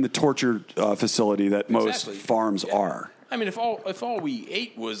not like in the torture facility that most farms are. I mean, if all we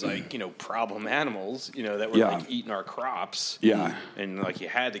ate was like problem animals, that were like eating our crops, and like you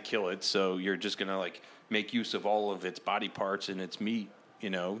had to kill it, so you're just gonna like make use of all of its body parts and its meat,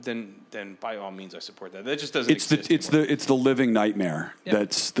 then by all means I support that. That just doesn't exist. It's the living nightmare. Yeah.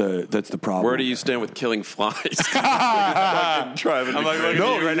 That's the problem. Where do you stand with killing flies? I'm like looking at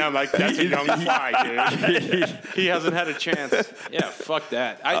you right now. I'm like, that's a young fly, dude. He hasn't had a chance. Yeah, fuck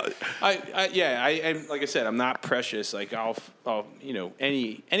that. I like I said, I'm not precious. Like I'll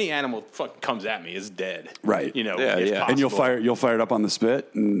any animal comes at me is dead. Right. And you'll fire it up on the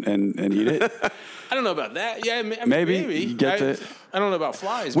spit and eat it. I don't know about that. Yeah, maybe. You get I don't know about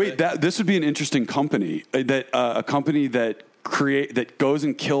flies. Wait, this would be an interesting company. A company that goes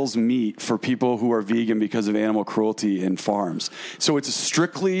and kills meat for people who are vegan because of animal cruelty in farms. So it's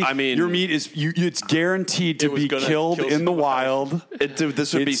strictly, your meat is it's guaranteed to be killed in the wild.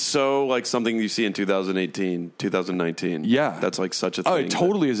 This would be so like something you see in 2018, 2019. Yeah, that's like such a thing. Oh, it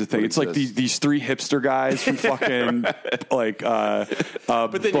totally is a thing. It's like these three hipster guys from fucking like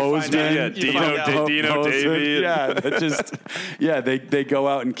Bozeman, Dino Davey. They go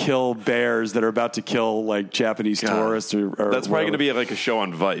out and kill bears that are about to kill like Japanese tourists or That's probably going to be like a show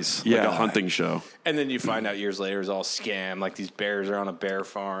on Vice, like a hunting show. And then you find out years later it's all scam. Like these bears are on a bear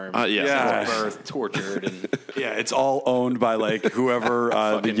farm. Birth, tortured. And yeah, it's all owned by like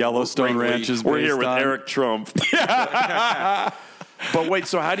whoever the Yellowstone Ranch is based on. We're here with Eric Trump. But wait,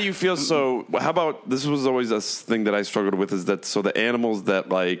 so how do you feel? So how about, this was always a thing that I struggled with, is that so the animals that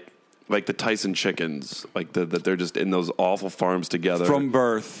like the Tyson chickens, like that they're just in those awful farms together from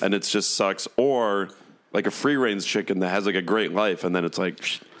birth, and it just sucks, or like a free range chicken that has like a great life, and then it's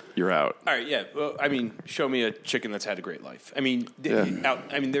like you're out. All right, yeah. Well, I mean, show me a chicken that's had a great life. I mean,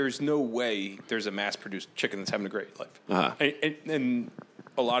 there's no way there's a mass produced chicken that's having a great life. Uh-huh. And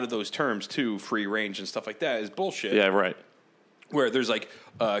a lot of those terms too, free range and stuff like that, is bullshit. Yeah, right. Where there's like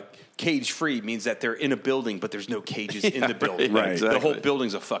cage free means that they're in a building, but there's no cages in the building. Right, exactly. The whole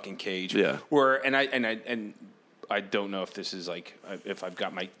building's a fucking cage. Yeah. And I don't know if this is like, if I've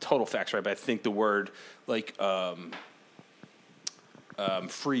got my total facts right, but I think the word like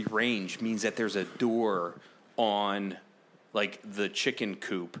free range means that there's a door on like the chicken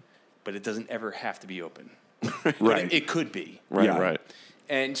coop, but it doesn't ever have to be open. Right. It could be. Right. Yeah. Right.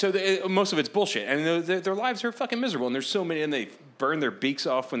 And so most of it's bullshit, and their lives are fucking miserable. And there's so many, and they burn their beaks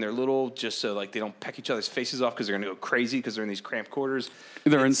off when they're little, just so like they don't peck each other's faces off because they're going to go crazy because they're in these cramped quarters.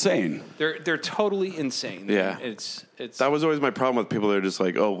 They're insane. They're totally insane. Yeah, it's that was always my problem with people that are just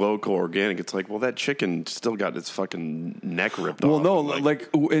like, oh, local, organic. It's like, well, that chicken still got its fucking neck ripped off. Well, no, like,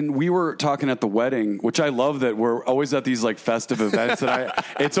 and we were talking at the wedding, which I love that we're always at these like festive events, and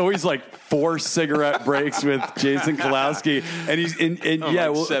it's always like 4 cigarette breaks with Jason Kalowski, and he's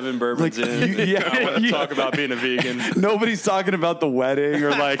like 7 bourbons in. I want to talk about being a vegan. Nobody's talking about the wedding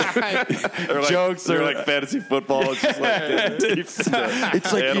or like jokes or like fantasy football. It's just like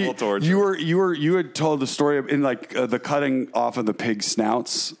it's like animal torture. You had told the story in like the cutting off of the pig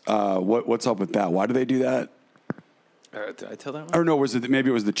snouts. What's up with that? Why do they do that? Did I tell that one? Or no, maybe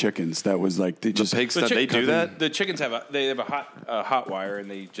it was the chickens that was like they just pigs. They do that. The chickens have a hot wire, and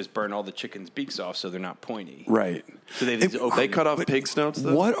they just burn all the chickens' beaks off so they're not pointy. Right. So they cut off pig snouts.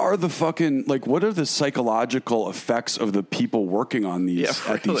 Though? What are the fucking what are the psychological effects of the people working on these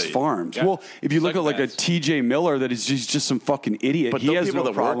at these farms? Yeah. Well, if you look at like a TJ Miller, that is just some fucking idiot. But he has people no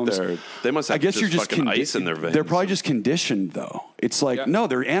that problems. Work there, they must have just fucking ice in their veins. They're probably just conditioned though. It's like no,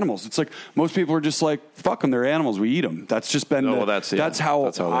 they're animals. It's like most people are just like fuck them. They're animals. We eat them. That's just been. That's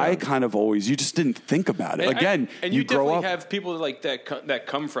how I kind of always. You just didn't think about it. Again, and you grow definitely up. have people like that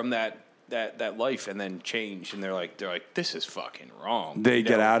come from that life and then change, and they're like this is fucking wrong. They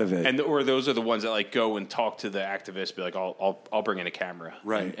get out of it, or those are the ones that like go and talk to the activists, be like, I'll bring in a camera,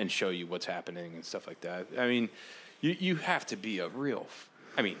 right, and show you what's happening and stuff like that. I mean, you have to be a real.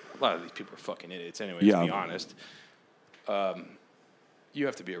 I mean, a lot of these people are fucking idiots anyway. To be honest. You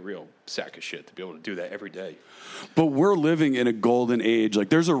have to be a real sack of shit to be able to do that every day. But we're living in a golden age. Like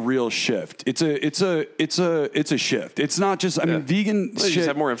there's a real shift. It's a shift. It's not just. I mean, vegan. Well, you just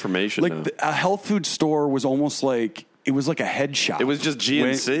have more information. Like a health food store was almost like. It was like a head shop. It was just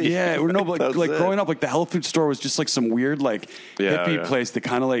GNC. Like growing up, like the health food store was just like some weird hippie place that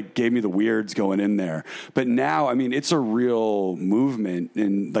kind of like gave me the weirds going in there. But now, I mean, it's a real movement,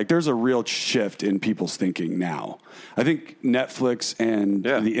 and like there's a real shift in people's thinking now. I think Netflix and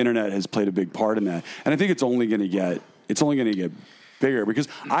the internet has played a big part in that, and I think it's only going to get bigger because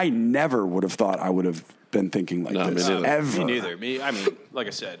I never would have thought I would have been thinking like this ever. Me neither. I mean, like I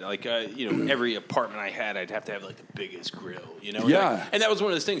said, every apartment I had, I'd have to have like the biggest grill, Yeah. And that was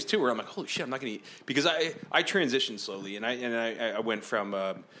one of those things too, where I'm like, holy shit, I'm not going to eat because I transitioned slowly, and I went from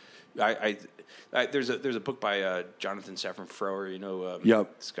there's a book by Jonathan Safran Foer,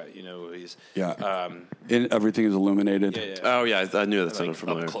 Yep. This guy, he's and everything is illuminated. Yeah. Oh yeah, I knew that sounded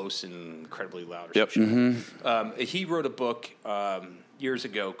familiar. Up close and incredibly loud. Yep. Mm-hmm. He wrote a book years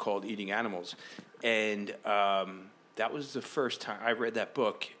ago called Eating Animals, and that was the first time I read that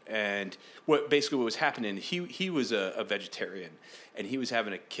book. And what was happening, he was a vegetarian, and he was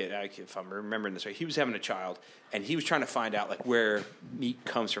having a kid. If I'm remembering this right, he was having a child, and he was trying to find out like where meat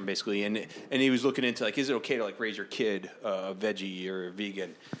comes from, basically. And he was looking into like, is it okay to like raise your kid a veggie or a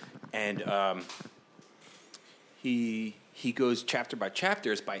vegan? And he goes chapter by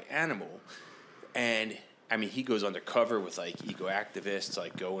chapter, it's by animal, and I mean, he goes undercover with like eco activists,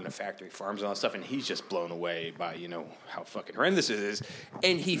 like going to factory farms and all that stuff, and he's just blown away by how fucking horrendous it is.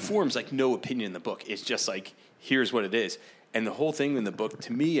 And he forms like no opinion in the book. It's just like, here's what it is. And the whole thing in the book,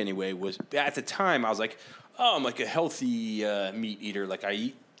 to me anyway, was at the time I was like, oh, I'm like a healthy meat eater. Like I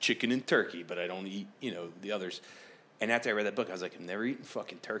eat chicken and turkey, but I don't eat the others. And after I read that book, I was like, I'm never eating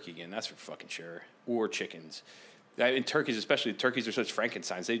fucking turkey again. That's for fucking sure. Or chickens. In turkeys, especially, turkeys are such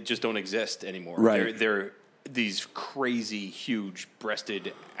Frankensteins. They just don't exist anymore. Right. They're these crazy,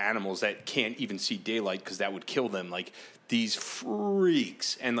 huge-breasted animals that can't even see daylight because that would kill them. Like, these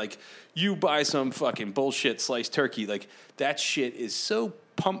freaks. And, like, you buy some fucking bullshit sliced turkey. Like, that shit is so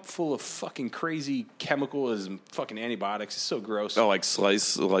pumped full of fucking crazy chemicals and fucking antibiotics. It's so gross. Oh, like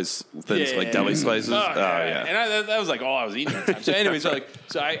slice things, like deli slices? Yeah. And that was, like, all I was eating at the time. So, anyway,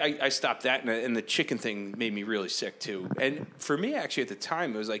 I stopped that, and the chicken thing made me really sick, too. And for me, actually, at the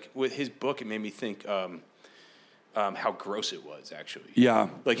time, it was, like, with his book, it made me think... how gross it was, actually. Yeah.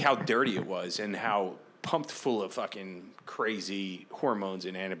 Like how dirty it was and how pumped full of fucking crazy hormones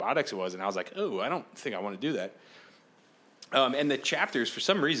and antibiotics it was. And I was like, oh, I don't think I want to do that. And the chapters, for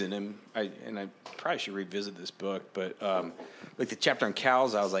some reason, and I probably should revisit this book, but like the chapter on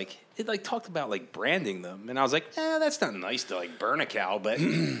cows, I was like, it like talked about like branding them. And I was like, that's not nice to like burn a cow, but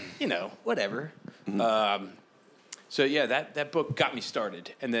you know, whatever. Mm-hmm. So yeah, that book got me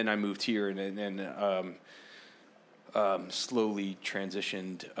started. And then I moved here and then slowly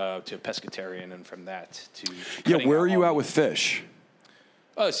transitioned to a pescatarian, and from that to where are you at with fish?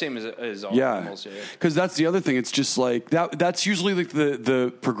 Oh, same as all animals. Yeah, because that's the other thing. It's just like that. That's usually like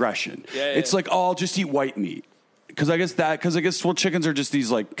the progression. It's like, oh, I'll just eat white meat. Because I guess chickens are just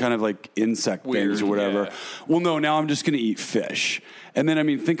these like kind of like insect things or whatever. Yeah. Well, no, now I'm just going to eat fish. And then, I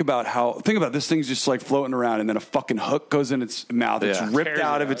mean, think about this thing's just like floating around and then a fucking hook goes in its mouth. It's ripped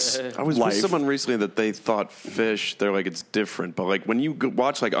out of its I was with someone recently that they thought fish, they're like, it's different. But like when you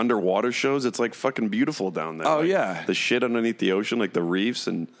watch like underwater shows, it's like fucking beautiful down there. Oh, like, yeah. The shit underneath the ocean, like the reefs,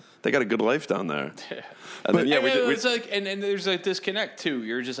 and they got a good life down there. And then, it's like, and there's a disconnect too.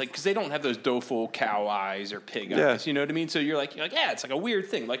 You're just like, because they don't have those doleful cow eyes or pig eyes. You know what I mean? So you're like, it's like a weird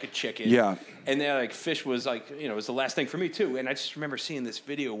thing, like a chicken. Yeah. And then like fish was like, it was the last thing for me too. And I just remember seeing this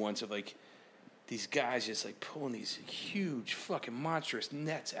video once of like these guys just like pulling these huge fucking monstrous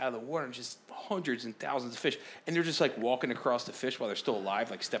nets out of the water, and just hundreds and thousands of fish. And they're just like walking across the fish while they're still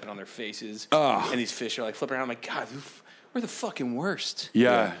alive, like stepping on their faces. And these fish are like flipping around. I'm like, God, we're the fucking worst.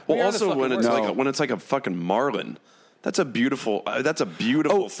 Yeah. Well, also when it's like a fucking marlin, that's a beautiful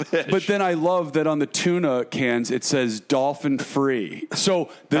fish. But then I love that on the tuna cans it says dolphin free. So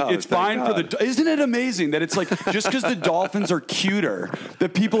it's fine for the. Isn't it amazing that it's like just because the dolphins are cuter,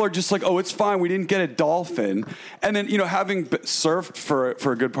 that people are just like, oh, it's fine, we didn't get a dolphin. And then having surfed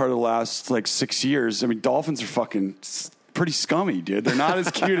for a good part of the last like 6 years, I mean, dolphins are fucking pretty scummy, dude. They're not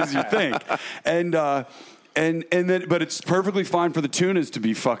as cute as you think, And then, but it's perfectly fine for the tunas to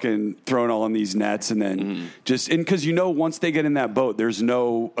be fucking thrown all on these nets, and then because once they get in that boat, there's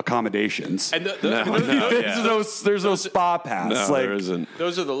no accommodations. And there's no spa pass. No, there isn't.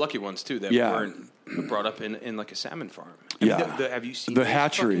 Those are the lucky ones too that weren't brought up in like a salmon farm. Have you seen the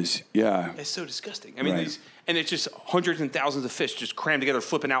hatcheries? It's so disgusting. I mean, and it's just hundreds and thousands of fish just crammed together,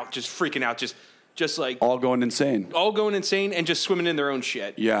 flipping out, just freaking out, just like all going insane, and just swimming in their own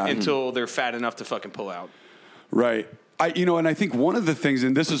shit. Until they're fat enough to fucking pull out. Right. And I think one of the things,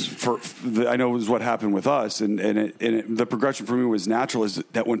 and this is I know is what happened with us, and the progression for me was natural, is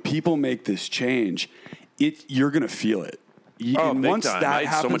that when people make this change, you're going to feel it. And once time. that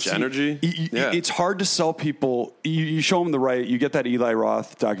happens, so much energy. It's hard to sell people. You show them you get that Eli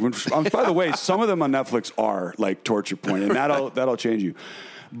Roth document. By the way, some of them on Netflix are like torture porn, and that'll change you.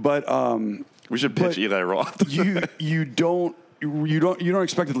 But we should pitch Eli Roth. you don't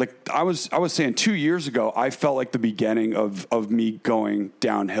expect it. Like I was saying 2 years ago, I felt like the beginning of me going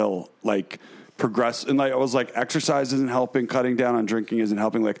downhill, like progress. And like, I was like, exercise isn't helping, cutting down on drinking isn't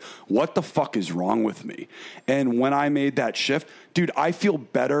helping. Like, what the fuck is wrong with me? And when I made that shift, dude, I feel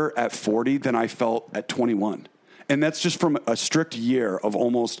better at 40 than I felt at 21. And that's just from a strict year of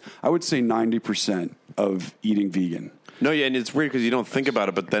almost, I would say 90% of eating vegan. No, yeah. And it's weird because you don't think about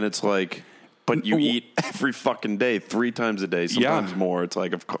it, but then it's like, but you eat every fucking day, 3 times a day, sometimes more. It's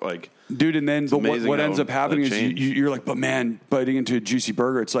like, dude. And then what ends up happening is you're like, but man, biting into a juicy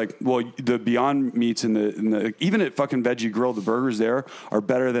burger. It's like, well, the Beyond Meats and the even at fucking Veggie Grill, the burgers there are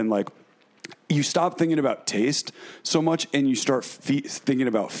better than like. You stop thinking about taste so much, and you start thinking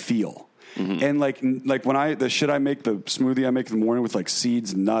about feel. Mm-hmm. And like when the shit I make, the smoothie I make in the morning with like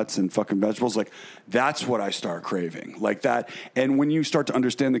seeds and nuts and fucking vegetables, like that's what I start craving, like that. And when you start to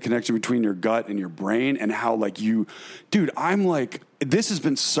understand the connection between your gut and your brain and how like dude, I'm like, this has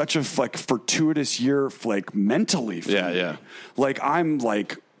been such a like fortuitous year, like mentally for me. Like I'm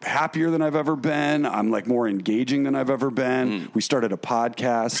like happier than I've ever been. I'm like more engaging than I've ever been. We started a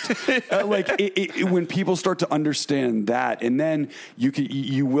podcast. When people start to understand that, and then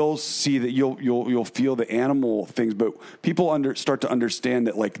you will see that you'll feel the animal things, but people start to understand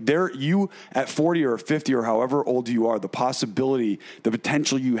that like you at 40 or 50 or however old you are, the possibility, the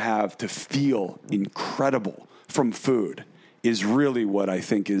potential you have to feel incredible from food is really what I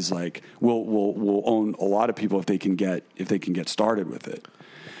think is like will own a lot of people if they can get started with it.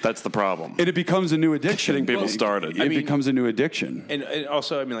 That's the problem. And it becomes a new addiction. Getting people started. It becomes a new addiction. And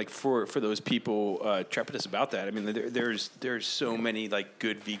also, I mean, like for those people trepidous about that, I mean, there's so many like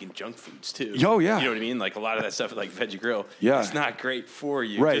good vegan junk foods too. Oh yeah, you know what I mean? Like a lot of that stuff, like Veggie Grill. Yeah, it's not great for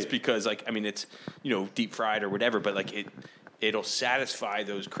you, right? Just because, like, I mean, it's deep fried or whatever, but like it'll satisfy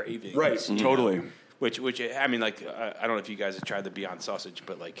those cravings, right? Totally. Which I mean, like, I don't know if you guys have tried the Beyond Sausage,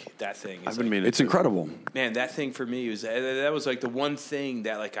 but like that thing is it's incredible. Man, that thing for me that was like the one thing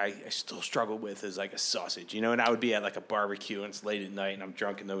that like I still struggle with is like a sausage, and I would be at like a barbecue and it's late at night and I'm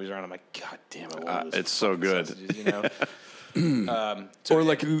drunk and nobody's around. I'm like, God damn it, it's so good. Sausages, or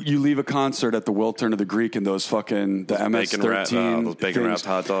like you leave a concert at the Wiltern or the Greek and those MS-13 those bacon wrapped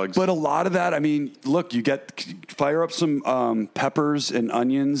hot dogs. But a lot of that, I mean, look, you fire up some peppers and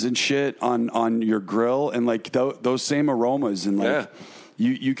onions and shit on your grill, and like those same aromas, and like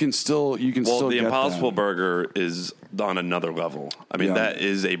you can still the get Impossible that. Burger is on another level. I mean, that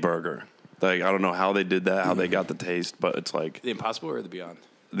is a burger. Like, I don't know how they did that, how they got the taste, but it's like the Impossible or the Beyond.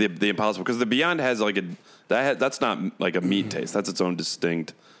 The Impossible, because the Beyond has like that's not like a meat taste. That's its own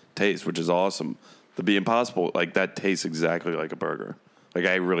distinct taste, which is awesome. The Impossible, like, that tastes exactly like a burger. Like,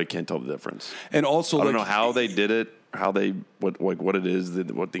 I really can't tell the difference. And also, I don't know how they did it, what it is,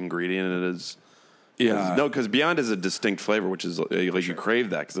 what the ingredient it is. Yeah, no, because Beyond is a distinct flavor, which is like you crave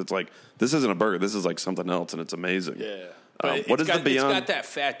that, because it's like, this isn't a burger, this is like something else, and it's amazing. Yeah. What is the Beyond? It's got that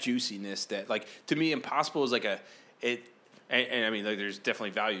fat juiciness that, like, to me, Impossible is like and I mean, like, there's definitely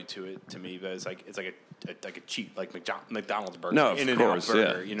value to it to me, but it's like a cheap like McDonald's burger, In-N-Out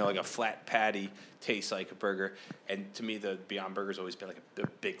burger, like a flat patty tastes like a burger. And to me, the Beyond Burger's always been like a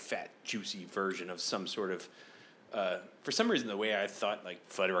big fat juicy version of some sort of. For some reason, the way I thought like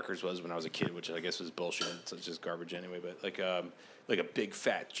Fuddruckers was when I was a kid, which I guess was bullshit. It's just garbage anyway. But like a big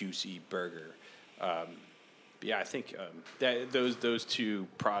fat juicy burger. Yeah, I think that those two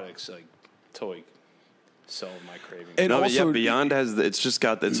products like totally sell my craving. And also, Beyond has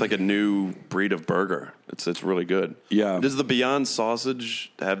it's like a new breed of burger. It's really good. Yeah. Does the Beyond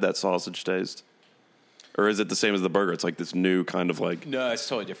sausage have that sausage taste? Or is it the same as the burger? It's like this new kind of like... No, it's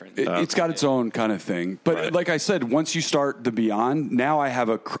totally different. It's got its own kind of thing. But like I said, once you start the Beyond, now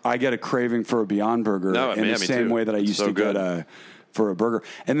I get a craving for a Beyond burger in the same way that I used to get for a burger.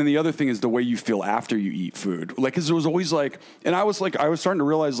 And then the other thing is the way you feel after you eat food. Like, because it was always like, and I was starting to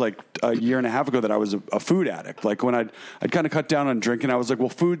realize like a year and a half ago that I was a food addict. Like when I'd kind of cut down on drinking, I was like, well,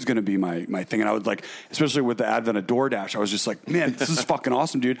 food's going to be my thing. And I would like, especially with the advent of DoorDash, I was just like, man, this is fucking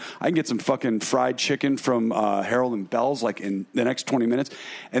awesome, dude. I can get some fucking fried chicken from Harold and Bell's like in the next 20 minutes.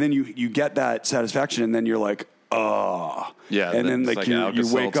 And then you get that satisfaction, and then you're like, oh. Yeah. And then like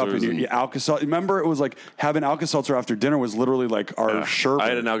you wake up and you Alka-Seltzer. Remember, it was like having Alka-Seltzer after dinner was literally like our sherbet. I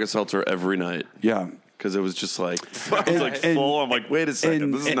had an Alka-Seltzer every night. Yeah. Because it was just like, I was like full. I'm like, wait a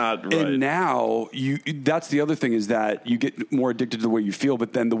second, this is not right. And now, that's the other thing, is that you get more addicted to the way you feel,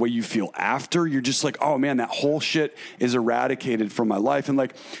 but then the way you feel after, you're just like, oh man, that whole shit is eradicated from my life. And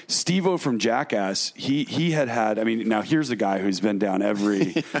like Steve-O from Jackass, he had, I mean, now here's a guy who's been down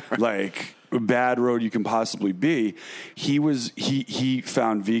every like bad road you can possibly be. He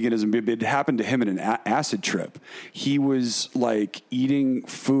found veganism. It happened to him in an acid trip. He was like eating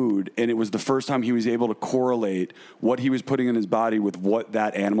food, and it was the first time he was able to correlate what he was putting in his body with what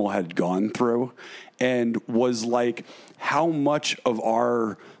that animal had gone through, and was like, how much of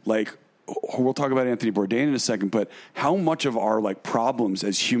our like, we'll talk about Anthony Bourdain in a second, but how much of our like problems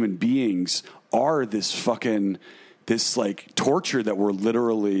as human beings are this like torture that we're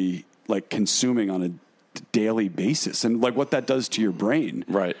literally like consuming on a daily basis, and like what that does to your brain.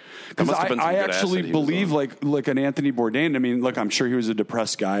 Right. Because I actually believe like an Anthony Bourdain. I mean, look, I'm sure he was a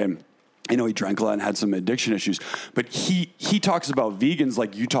depressed guy, and I know he drank a lot and had some addiction issues, but he talks about vegans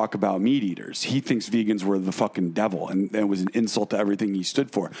like you talk about meat eaters. He thinks vegans were the fucking devil, and it was an insult to everything he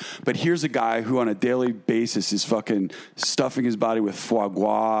stood for. But here's a guy who on a daily basis is fucking stuffing his body with foie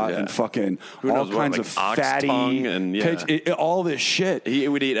gras and fucking all kinds of fatty and all this shit. He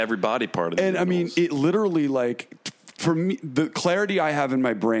would eat every body part of it. And I mean, it literally, like, for me, the clarity I have in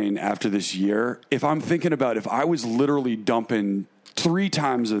my brain after this year, if I'm thinking about if I was literally dumping 3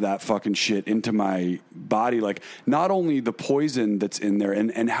 times of that fucking shit into my body. Like, not only the poison that's in there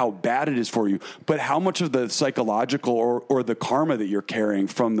and how bad it is for you, but how much of the psychological or the karma that you're carrying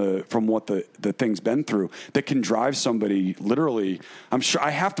from what the thing's been through that can drive somebody literally. I'm sure,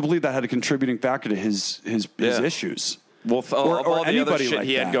 I have to believe that had a contributing factor to his issues. Well, all the other shit like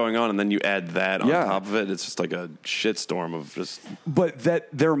he had that. going on, and then you add that on top of it, it's just like a shitstorm of just... But that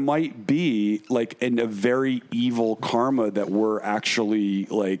there might be, like, a very evil karma that we're actually,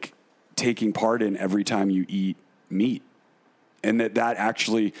 like, taking part in every time you eat meat. And that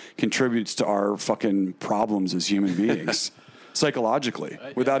actually contributes to our fucking problems as human beings, psychologically,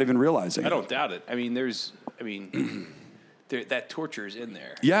 without even realizing I don't doubt it. I mean, that torture is in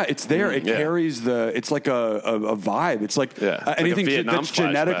there. Yeah, it's there. It carries it's like a vibe. It's like anything that's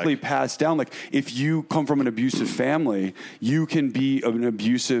genetically passed down. Like, if you come from an abusive family, you can be an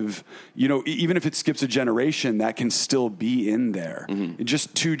abusive, even if it skips a generation, that can still be in there. Mm-hmm.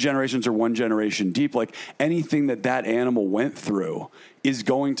 Just 2 generations or 1 generation deep. Like, anything that animal went through is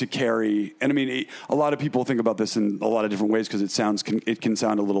going to carry, and I mean, a lot of people think about this in a lot of different ways because it can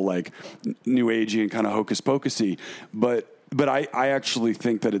sound a little like new agey and kind of hocus pocusy, but I actually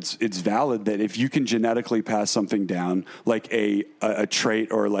think that it's valid that if you can genetically pass something down, like a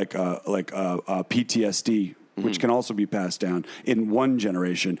trait or like a PTSD, which can also be passed down in 1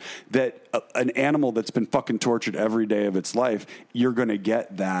 generation, that an animal that's been fucking tortured every day of its life, you're going to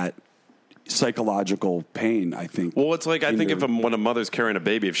get that psychological pain, I think. Well, it's like, I think when a mother's carrying a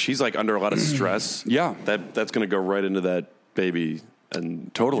baby, if she's like under a lot of stress, that's going to go right into that baby.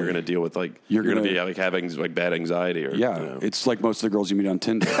 And totally, you're going to deal with you're going to be like having like bad anxiety, or it's like most of the girls you meet on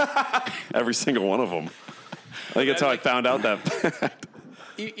Tinder. Every single one of them. I think that's how I found out that fact.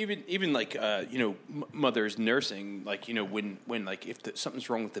 Even like mothers nursing, like when like if something's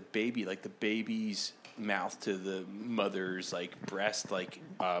wrong with the baby, like the baby's mouth to the mother's like breast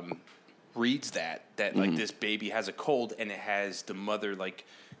reads that like this baby has a cold, and it has the mother like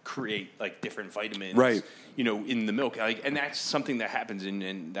create like different vitamins, right? In the milk, and that's something that happens,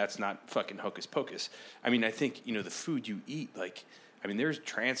 and that's not fucking hocus pocus. I mean, I think the food you eat, like, I mean, there's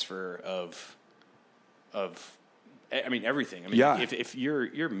transfer of I mean, everything. I mean, if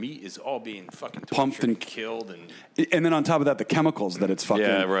your meat is all being fucking pumped and killed, and then on top of that, the chemicals that it's fucking,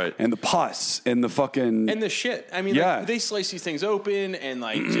 and the pus and the fucking and the shit. I mean, like, they slice these things open, and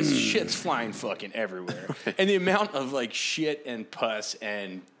like just shit's flying fucking everywhere. And the amount of like shit and pus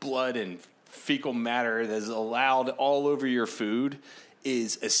and blood and fecal matter that's allowed all over your food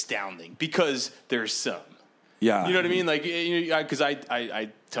is astounding, because there's some. Yeah. You know what I mean? Like, because I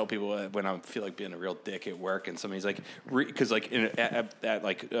tell people when I feel like being a real dick at work, and somebody's like, because like at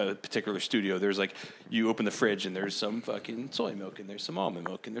like a particular studio, there's like, you open the fridge and there's some fucking soy milk, and there's some almond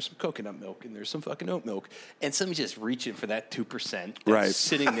milk, and there's some coconut milk, and there's some fucking oat milk, and somebody's just reaching for that 2%, right,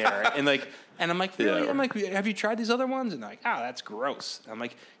 sitting there, and like, and I'm like, really? I'm like, have you tried these other ones? And they're like, that's gross. And I'm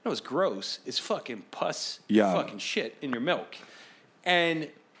like, no, it's gross. It's fucking pus, fucking shit in your milk, and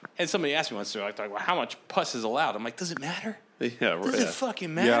somebody asked me once, they're like, well, how much pus is allowed? I'm like, does it matter? Yeah, right. Does it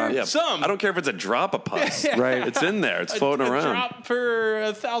fucking matter? Yeah. Some. I don't care if it's a drop of pus. Right. It's in there. It's floating around. A drop per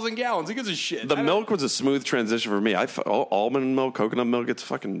 1,000 gallons. Who gives a shit? The milk was a smooth transition for me. Almond milk, coconut milk, it's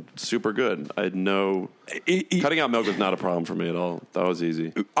fucking super good. I had cutting out milk was not a problem for me at all. That was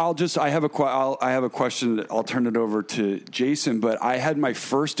easy. I have a question. I'll turn it over to Jason, but I had my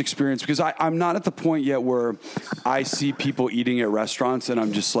first experience, because I'm not at the point yet where I see people eating at restaurants and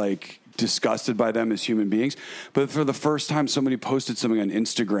I'm just like disgusted by them as human beings. But for the first time, somebody posted something on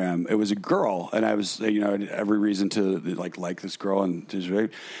Instagram. It was a girl, and I was, I had every reason to like this girl,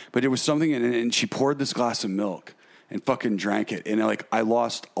 but it was something, and she poured this glass of milk and fucking drank it, and I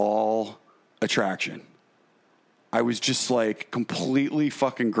lost all attraction. I was just like completely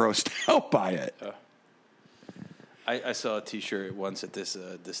fucking grossed out by it. I saw a T-shirt once at this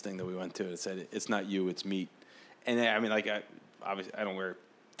thing that we went to. It said, "It's not you, it's meat." And I mean, like, obviously I don't wear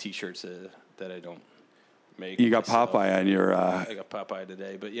T-shirts that I don't make. You got myself. Popeye on your... I got Popeye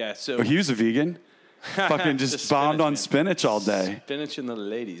today, but yeah, so... he was a vegan? Fucking just bombed on spinach all day. Spinach and the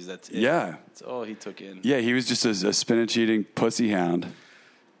ladies, that's it. Yeah. That's all he took in. Yeah, he was just a spinach-eating pussy hound.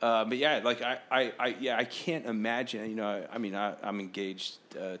 But yeah, like, I can't imagine, I mean, I'm engaged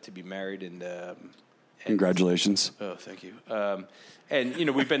to be married, and congratulations. Oh, thank you. And,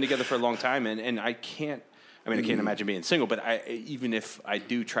 we've been together for a long time, and I can't imagine being single, but even if I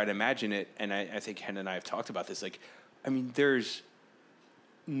do try to imagine it, and I think Hen and I have talked about this, like, I mean, there's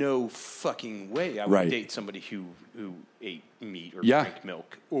no fucking way I would date somebody who ate meat or drank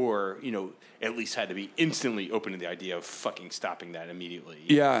milk, or, at least had to be instantly open to the idea of fucking stopping that immediately.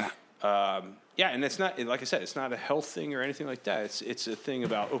 Yeah. Yeah, and it's not, like I said, it's not a health thing or anything like that. It's a thing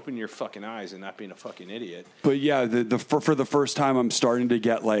about opening your fucking eyes and not being a fucking idiot. But yeah, for the first time, I'm starting to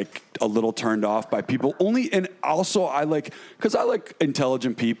get like a little turned off by people. And also because I like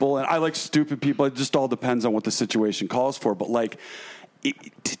intelligent people and I like stupid people. It just all depends on what the situation calls for. But like,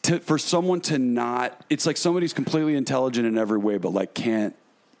 for someone to not, it's like somebody's completely intelligent in every way, but like can't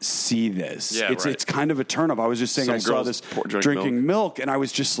see this. Yeah, it's kind of a turnoff. I was just saying, I saw this drinking milk, and I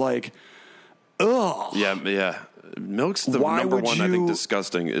was just like, ugh. Yeah. Milk's the number one, I think,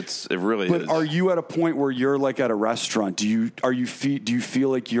 disgusting. It really is. But are you at a point where you're like at a restaurant? Do you feel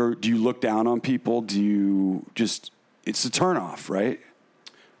like do you look down on people? Do you just, it's a turnoff, right?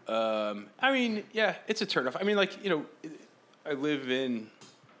 I mean, yeah, it's a turnoff. I mean, like, I live in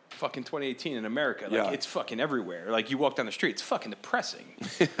fucking 2018 in America. Like, it's fucking everywhere. Like, you walk down the street, it's fucking depressing.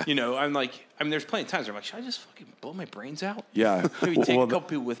 I'm like, there's plenty of times where I'm like, should I just fucking blow my brains out? Yeah. Maybe take a couple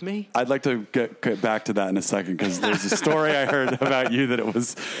people with me? I'd like to get back to that in a second, because there's a story I heard about you that it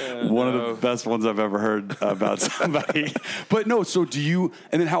was one of the best ones I've ever heard about somebody. But no, so do you,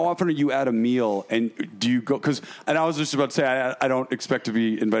 and then how often are you at a meal, and do you go, and I was just about to say, I don't expect to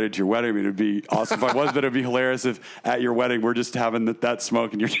be invited to your wedding. I mean, it'd be awesome if I was, but it'd be hilarious if at your wedding we're just having that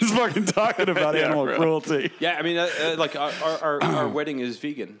smoke and you're just fucking talking about animal cruelty. Yeah, I mean, like our wedding is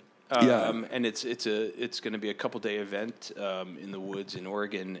vegan. And it's going to be a couple-day event in the woods in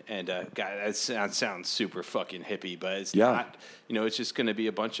Oregon, and God, that sounds super fucking hippie, but it's not. It's just going to be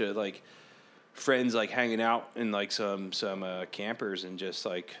a bunch of like friends like hanging out in like some campers and just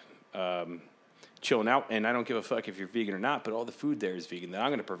like chilling out. And I don't give a fuck if you're vegan or not, but all the food there is vegan that I'm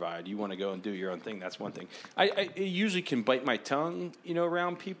going to provide. You want to go and do your own thing, that's one thing. I usually can bite my tongue,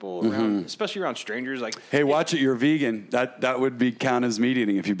 around people, especially around strangers. Like, hey, watch it, you're vegan. That would be count as meat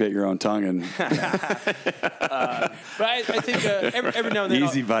eating if you bit your own tongue. And but I think every now and then,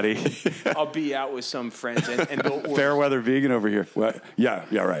 easy, buddy. I'll be out with some friends and they'll order fair weather vegan over here. What? Yeah,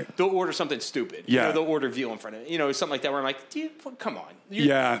 right. They'll order something stupid. Yeah, they'll order veal in front of something like that. Where I'm like, dude, come on.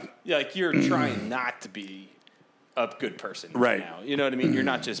 You're trying not to be a good person right now. You know what I mean? You're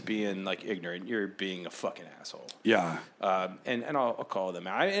not just being like ignorant. You're being a fucking asshole. Yeah. And I'll call them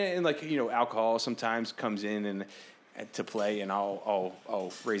out. And like, alcohol sometimes comes in and to play, and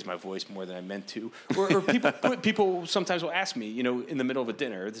I'll raise my voice more than I meant to. Or people sometimes will ask me, in the middle of a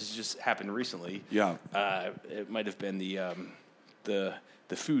dinner. This has just happened recently. Yeah. It might have been the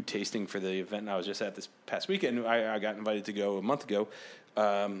food tasting for the event I was just at this past weekend. I got invited to go a month ago.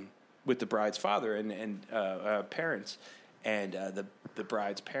 With the bride's father and parents, and the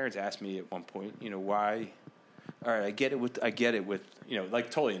bride's parents asked me at one point, why? All right, I get it with like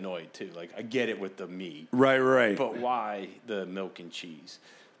totally annoyed too. Like, I get it with the meat, right. But why the milk and cheese?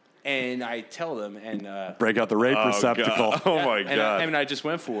 And I tell them and break out the rape receptacle. God. Oh my God! I just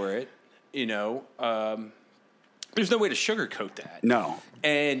went for it. There's no way to sugarcoat that. No.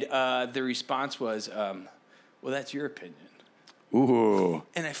 And the response was, well, that's your opinion. Ooh.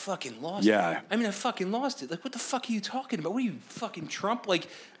 And I fucking lost it. I mean, I fucking lost it. Like, what the fuck are you talking about? What are you, fucking Trump? Like,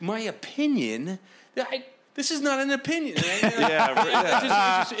 my opinion, this is not an opinion.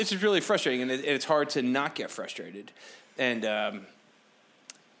 It's just really frustrating, and it's hard to not get frustrated. And, I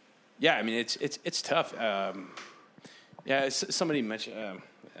mean, it's tough. Somebody mentioned...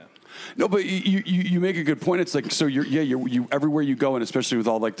 No, but you make a good point. It's like, so you everywhere you go, and especially with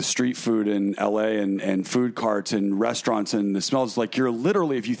all like the street food in LA and food carts and restaurants and the smells, like you're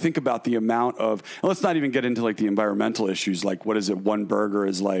literally, if you think about the amount of, and let's not even get into like the environmental issues, like what is it? One burger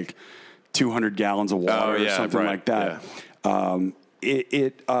is like 200 gallons of water or something like that.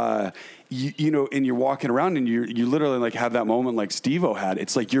 Yeah. And you're walking around and you literally like have that moment like Steve-O had.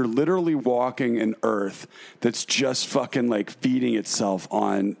 It's like you're literally walking an earth that's just fucking like feeding itself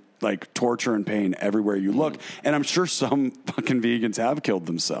on like torture and pain everywhere you look. And I'm sure some fucking vegans have killed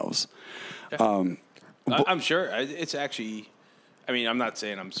themselves. I'm sure. It's actually... I mean, I'm not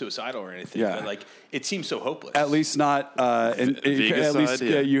saying I'm suicidal or anything, but like it seems so hopeless. At least not.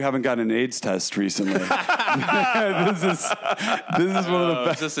 You haven't gotten an AIDS test recently. This is one of the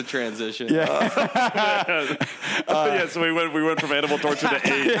best. Is this a transition? Yeah. So we went from animal torture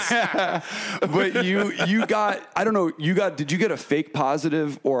to AIDS. But you got, I don't know. Did you get a fake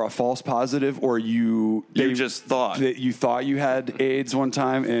positive or a false positive, or you just thought that you thought you had AIDS one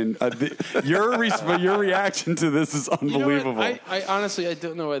time, and your reaction to this is unbelievable. I honestly, I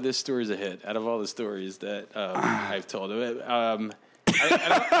don't know why this story is a hit out of all the stories that I've told. I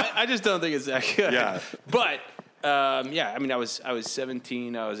just don't think it's that good. Yeah. But I mean, I was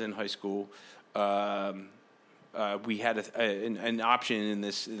 17. I was in high school. we had an option in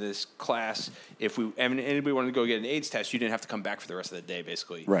this class. If anybody wanted to go get an AIDS test, you didn't have to come back for the rest of the day,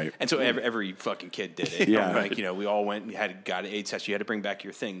 basically. Right. And so every fucking kid did it. Yeah. Like, we all went and got an AIDS test. You had to bring back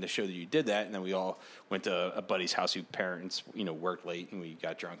your thing to show that you did that. And then we all went to a buddy's house whose parents, worked late, and we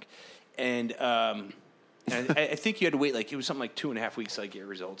got drunk. And and I think you had to wait, it was something like 2.5 weeks to get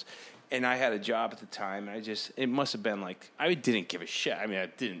results. And I had a job at the time, and it must have been I didn't give a shit. I mean, I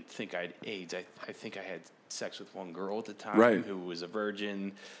didn't think I had AIDS. I think I had sex with one girl at the time who was a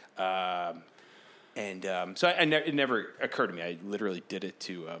virgin. So it never occurred to me. I literally did it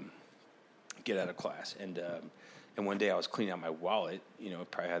to get out of class. And one day I was cleaning out my wallet. I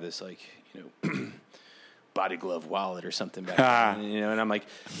probably had this body glove wallet or something back then, and I'm like...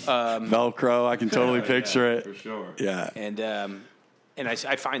 Velcro, I can totally picture it. For sure. Yeah. And I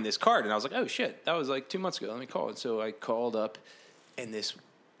find this card, and I was like, oh, shit, that was 2 months ago. Let me call it. So I called up, and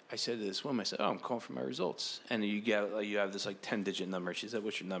I said to this woman, I said, oh, I'm calling for my results. And you have this 10-digit number. She said,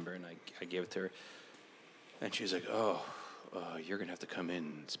 what's your number? And I gave it to her. And she was like, you're going to have to come in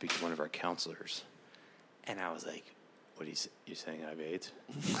and speak to one of our counselors. And I was like, what are you saying I have AIDS?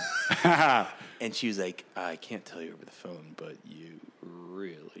 And she was like, I can't tell you over the phone, but you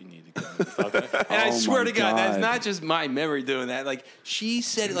really need to come and talk to me. And I swear to God, that's not just my memory doing that. She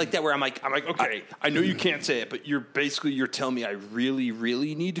said it like that, where I'm like, okay, I know you can't say it, but you're telling me I really,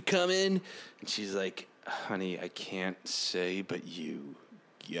 really need to come in. And she's like, honey, I can't say, but you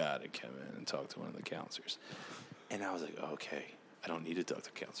gotta come in and talk to one of the counselors. And I was like, okay, I don't need to talk to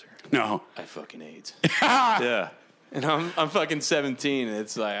a counselor. No. I fucking AIDS. Yeah. And I'm fucking 17, and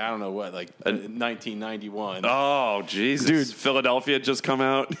it's I don't know what, 1991. Oh, Jesus. Dude, Philadelphia had just come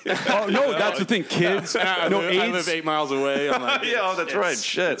out. Oh, no, that's the thing. Kids, I live 8 miles away. I'm like, that's right.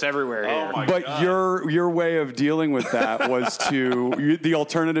 Shit. It's everywhere here. my But God. your way of dealing with that was the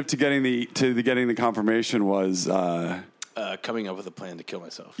alternative to getting the confirmation was coming up with a plan to kill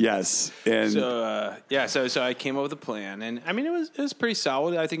myself. yes, and So I came up with a plan, and I mean it was pretty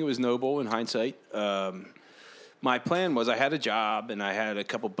solid. I think it was noble in hindsight. My plan was I had a job and I had a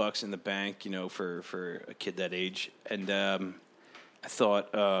couple bucks in the bank, for a kid that age, and I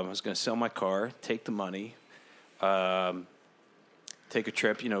thought I was going to sell my car, take the money, take a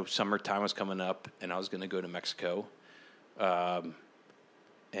trip. Summertime was coming up, and I was going to go to Mexico,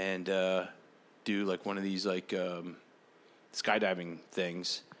 and do one of these skydiving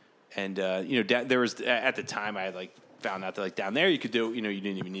things, and there was at the time I had found out that down there you could do you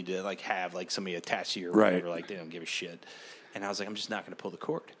didn't even need to have somebody attached to you or whatever. They don't give a shit. And I was like, I'm just not going to pull the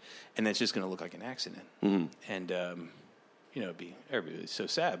cord, and that's just going to look like an accident. Mm-hmm. And everybody's so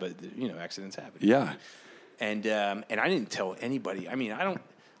sad, but accidents happen. Yeah. And I didn't tell anybody. I mean, I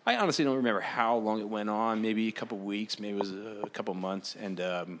honestly don't remember how long it went on. Maybe a couple weeks, maybe it was a couple months, and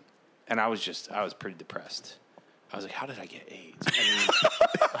I was pretty depressed. I was like, how did I get AIDS?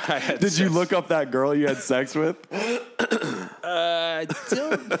 Did you look up that girl you had sex with? I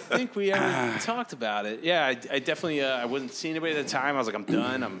don't think we ever talked about it. Yeah, I definitely I wasn't seeing anybody at the time. I was like, I'm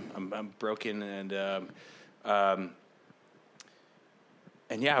done. I'm broken, and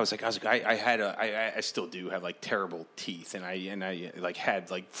yeah, I was like, I still do have terrible teeth, and I had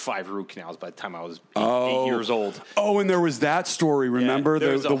 5 root canals by the time I was 8 years old. Oh, and there was that story. Remember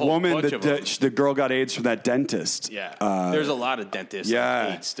the woman the girl got AIDS from that dentist. Yeah, there's a lot of dentist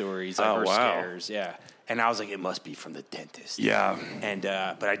AIDS stories, scares. Yeah, and I was like, it must be from the dentist. Yeah, and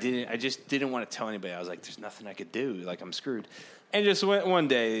but I just didn't want to tell anybody. I was like, there's nothing I could do. I'm screwed. And just one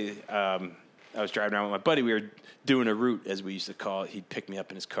day, I was driving around with my buddy. We were doing a route, as we used to call it. He'd pick me up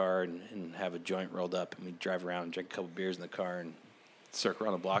in his car and have a joint rolled up, and we'd drive around and drink a couple beers in the car and circle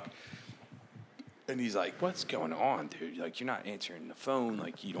around the block. And he's like, what's going on, dude? You're not answering the phone.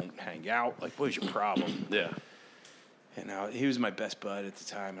 You don't hang out. What is your problem? Yeah. And he was my best bud at the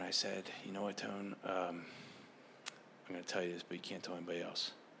time, and I said, you know what, Tone? I'm going to tell you this, but you can't tell anybody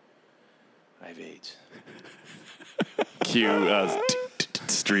else. I have AIDS. Cue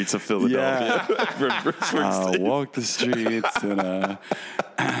streets of Philadelphia. Yeah. Walk the streets and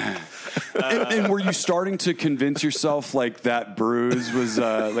were you starting to convince yourself that bruise was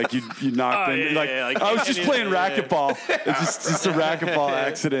you knocked in? I was just playing racquetball. It's just a racquetball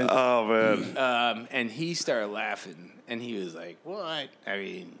accident. Oh man. And he started laughing, and he was like, "What?" I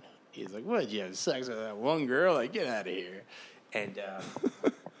mean, he's like, "What? You have sex with that one girl? Get out of here!"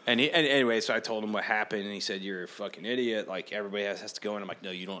 And anyway, so I told him what happened, and he said, "You're a fucking idiot. Everybody has to go." And I'm like,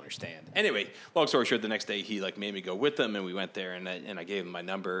 "No, you don't understand." Anyway, long story short, the next day he made me go with him, and we went there, and I gave him my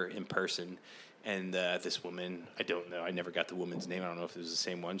number in person. And this woman, I don't know, I never got the woman's name. I don't know if it was the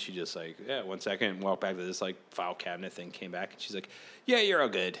same one. She just 1 second, walked back to this file cabinet thing, came back, and she's like, "Yeah, you're all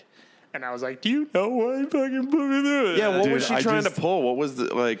good." And I was like, do you know why I fucking put me through it? Yeah, what was she trying to pull? What was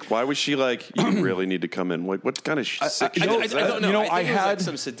the, like, why was she like, you really need to come in? Like, what kind of sick shit is that? I don't know. You know, I think it was like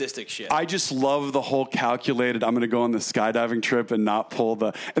some sadistic shit. I just love the whole calculated, I'm going to go on the skydiving trip and not pull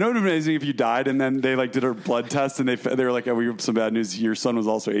the, and it would have been amazing if you died and then they like did her blood test and they were like, oh, we have some bad news. Your son was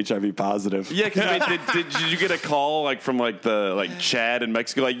also HIV positive. Yeah, because did you get a call like from like the like Chad in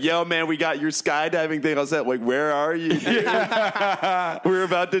Mexico? Like, yo, man, we got your skydiving thing. I was that like, where are you? We're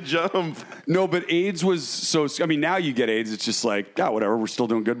about to jump. No, but AIDS was so. I mean, now you get AIDS. It's just like, yeah, whatever. We're still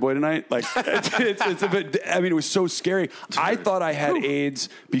doing good boy tonight. Like, it's a bit. I mean, it was so scary. I thought I had AIDS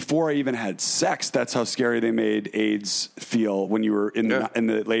before I even had sex. That's how scary they made AIDS feel when you were in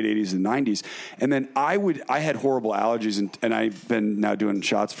the late 80s and 90s. And then I had horrible allergies, and I've been now doing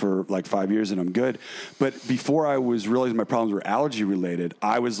shots for like 5 years, and I'm good. But before I was realizing my problems were allergy related,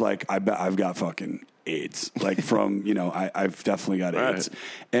 I was like, I've got fucking AIDS, like from, I've definitely got AIDS.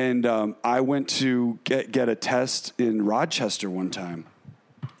 And I went to get a test in Rochester one time,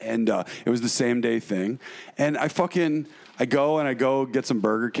 and it was the same day thing. And I go get some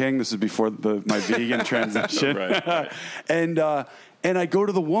Burger King. This is before my vegan transition. Right. And I go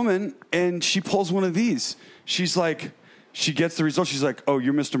to the woman, and she pulls one of these. She's like, she gets the result. She's like, oh,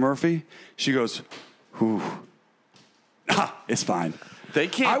 you're Mr. Murphy? She goes, whew. It's fine. They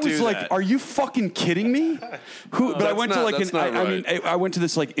can't. I was like, "Are you fucking kidding me?" But I went to like I went to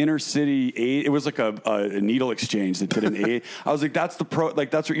this like inner city aid. It was like a needle exchange that did an aid. I was like, "That's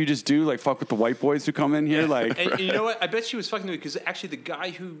that's what you just do? Like fuck with the white boys who come in here?" Like, and you know what? I bet she was fucking with me because actually the guy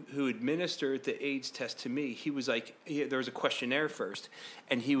who administered the AIDS test to me, he was like, there was a questionnaire first,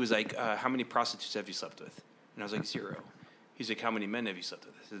 and he was like, "How many prostitutes have you slept with?" And I was like, 0. He's like, "How many men have you slept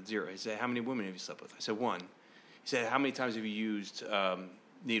with?" I said 0. He said, "How many women have you slept with?" I said 1. He said, "How many times have you used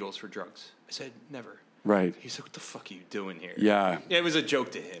needles for drugs?" I said, "Never." Right. He's like, "What the fuck are you doing here?" Yeah. It was a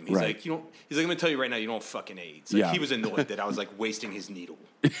joke to him. He's like, "You don't." He's like, "I'm gonna tell you right now, you don't fucking AIDS." Like, he was annoyed that I was like wasting his needle.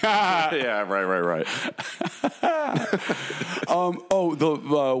 Yeah. Right.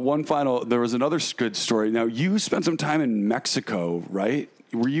 One final. There was another good story. Now you spent some time in Mexico, right?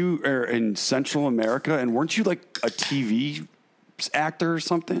 Were you in Central America, and weren't you like a TV actor or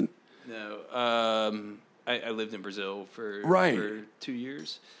something? No. I lived in Brazil for 2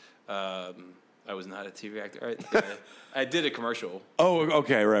 years. I was not a TV actor. I did a commercial. Oh,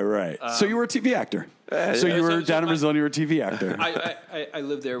 okay, right. So you were a TV actor. You were down in Brazil and you were a TV actor. I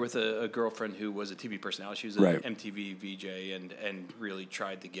lived there with a girlfriend who was a TV personality. She was an MTV VJ and really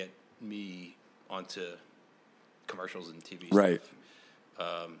tried to get me onto commercials and TV stuff. Right.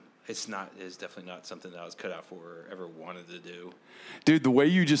 It's definitely not something that I was cut out for or ever wanted to do. Dude, the way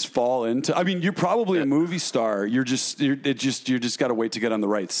you just fall into, I mean, you're probably a movie star. You're just got to wait to get on the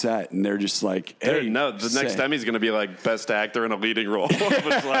right set. And they're just like, hey, the next time he's going to be like best actor in a leading role.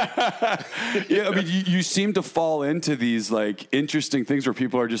 Yeah. I mean, you seem to fall into these like interesting things where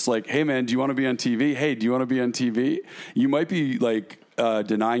people are just like, hey man, do you want to be on TV? Hey, do you want to be on TV? You might be like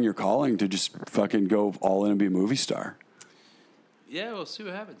denying your calling to just fucking go all in and be a movie star. Yeah, we'll see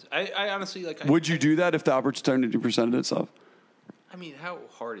what happens. I honestly like. Would you do that if the opportunity presented itself? I mean, how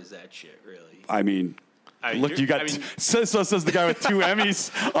hard is that shit, really? I mean, look, you got. So says the guy with 2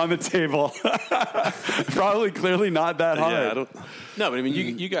 Emmys on the table. Clearly not that hard. Yeah, no, but I mean,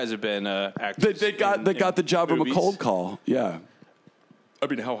 you guys have been actors. They got the job movies. from a cold call. Yeah. I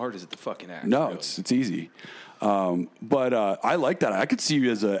mean, how hard is it to fucking act? No, really? it's easy. But I like that. I could see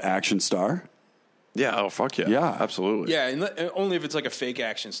you as an action star. Yeah. Oh, fuck yeah. Yeah. Absolutely. Yeah, and only if it's like a fake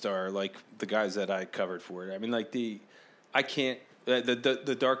action star, like the guys that I covered for it. I mean, like I can't.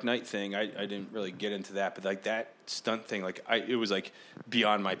 The Dark Knight thing, I didn't really get into that, but like that stunt thing, like it was like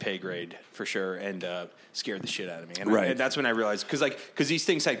beyond my pay grade for sure, and scared the shit out of me. And that's when I realized because these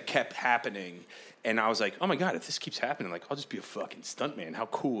things had kept happening, and I was like, oh my god, if this keeps happening, like I'll just be a fucking stuntman. How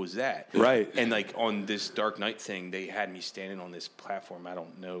cool is that? Right. And like on this Dark Knight thing, they had me standing on this platform. I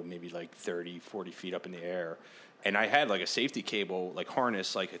don't know, maybe like 30, 40 feet up in the air, and I had like a safety cable, like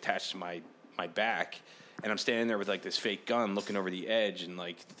harness, like attached to my back. And I'm standing there with like this fake gun looking over the edge and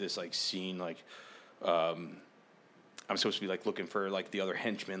like this like scene like I'm supposed to be like looking for like the other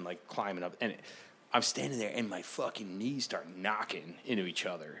henchmen like climbing up and I'm standing there and my fucking knees start knocking into each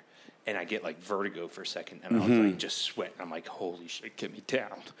other and I get like vertigo for a second and I was like just sweating. I'm like, holy shit, get me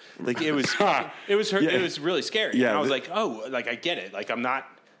down. Like it was it was really scary. Yeah, and I was like, oh, like I get it. Like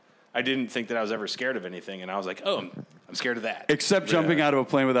I didn't think that I was ever scared of anything, and I was like, "Oh, I'm scared of that." Except jumping out of a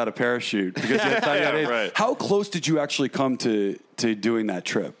plane without a parachute. Because right. How close did you actually come to doing that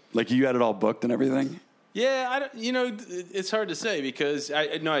trip? Like you had it all booked and everything? Yeah, it's hard to say because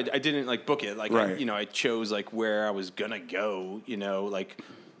I didn't like book it. Like right. I chose like where I was gonna go. Like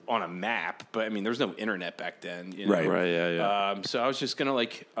on a map, but I mean, there was no internet back then. You know? Right, yeah. So I was just gonna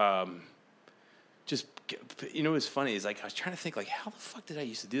like, it was funny. Is like I was trying to think like, how the fuck did I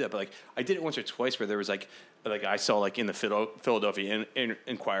used to do that? But like, I did it once or twice where there was like I saw like in the Philadelphia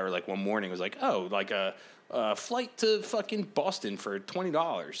Inquirer like one morning it was like, oh, like a flight to fucking Boston for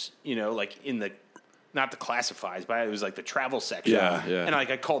 $20. You know, like in the not the classifieds, but it was like the travel section. Yeah. And like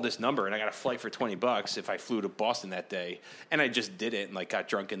I called this number and I got a flight for $20 if I flew to Boston that day. And I just did it and like got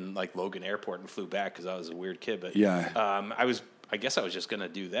drunk in like Logan Airport and flew back because I was a weird kid. But I guess I was just going to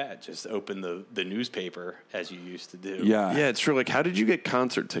do that. Just open the newspaper as you used to do. Yeah. Yeah, it's true. Like, how did you get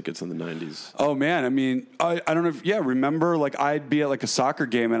concert tickets in the 90s? Oh, man. I mean, I don't know if, remember, like, I'd be at, like, a soccer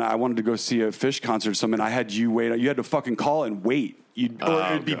game, and I wanted to go see a Fish concert or something, and I had you wait. You had to fucking call and wait. Or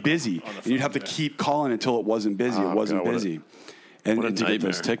it'd be busy. And you'd have to keep calling until it wasn't busy. It wasn't busy. And to get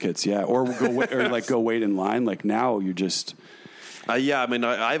those tickets, or go wait in line. Like, now you just... I mean,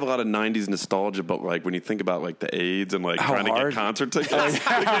 I have a lot of 90s nostalgia, but like when you think about like the AIDS and like trying to get concert tickets, like, it was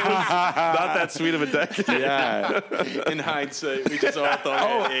not that sweet of a decade. Yeah. In hindsight, we just all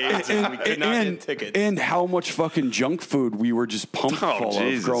thought we had AIDS and we could not get tickets. And how much fucking junk food we were just pumped full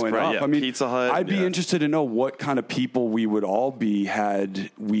of growing up. Yeah, I mean, Pizza Hut. I'd be interested to know what kind of people we would all be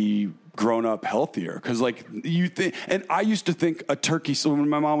had we grown up healthier, because like you think, and I used to think a turkey, so when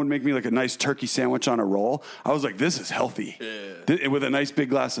my mom would make me like a nice turkey sandwich on a roll, I was like, this is healthy. With a nice big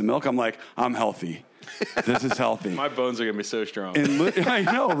glass of milk, I'm like, I'm healthy. This is healthy. My bones are gonna be so strong. And I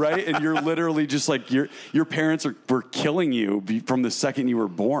know, right? And you're literally just like your parents were killing you from the second you were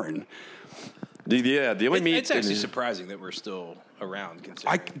born. The only meat. It's actually surprising that we're still around,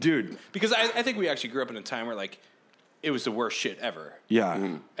 considering. Dude, because I think we actually grew up in a time where like it was the worst shit ever. Yeah.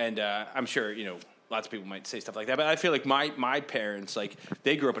 Mm-hmm. And I'm sure, lots of people might say stuff like that, but I feel like my parents, like,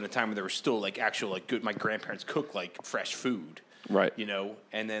 they grew up in a time where there was still, like, actual, like, good, my grandparents cooked, like, fresh food. Right.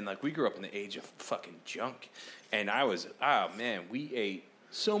 And then, like, we grew up in the age of fucking junk. And we ate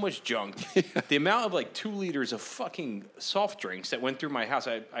so much junk. The amount of, like, 2 liters of fucking soft drinks that went through my house.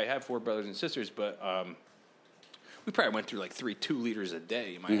 I have 4 brothers and sisters, but we probably went through, like, 2 liters a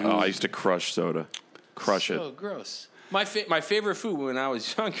day in my house. Oh, I used to crush soda. Crush it. So gross. My favorite food when I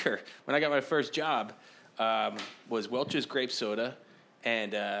was younger, when I got my first job, was Welch's grape soda,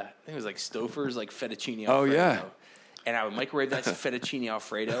 and I think it was like Stouffer's like fettuccine Alfredo. Oh yeah. And I would microwave that fettuccine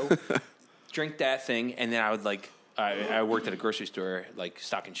Alfredo, drink that thing, and then I would like I worked at a grocery store like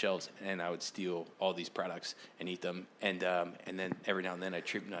stocking shelves, and I would steal all these products and eat them, and then every now and then I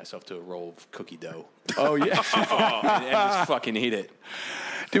treat myself to a roll of cookie dough. Oh yeah. and just fucking eat it.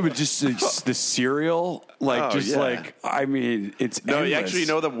 Dude, but just the cereal, like, I mean, it's no. endless. Actually,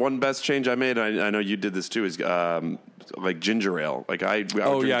 the one best change I made, I know you did this too, is like ginger ale. Like I would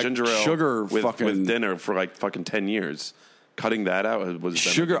drink ginger ale sugar with dinner for like fucking 10 years. Cutting that out was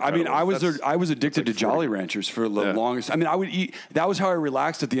sugar. I mean, I was addicted to Jolly Ranchers for the longest. I mean, I would eat. That was how I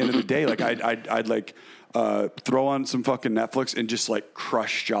relaxed at the end of the day. Like I'd like throw on some fucking Netflix and just like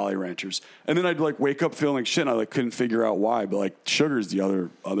crush Jolly Ranchers, and then I'd like wake up feeling like shit. And I like couldn't figure out why, but like sugar is the other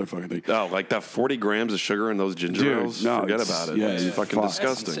fucking thing. Oh, like that 40 grams of sugar in those ginger ales. No, forget about it. Yeah, it's fucking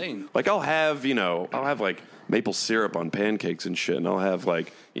disgusting. That's insane. Like I'll have like maple syrup on pancakes and shit, and I'll have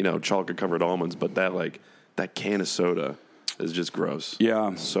like chocolate covered almonds, but that can of soda is just gross.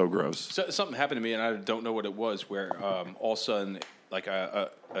 Yeah. So gross. So, something happened to me, and I don't know what it was, where all of a sudden, like, a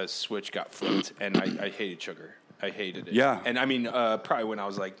switch got flipped, and I hated sugar. I hated it. Yeah. And, I mean, probably when I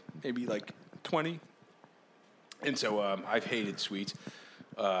was, like, maybe, like, 20. And so I've hated sweets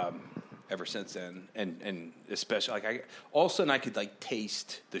ever since then. And especially, like, all of a sudden I could, like,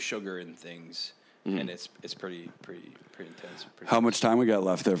 taste the sugar in things. And it's pretty intense. How much time we got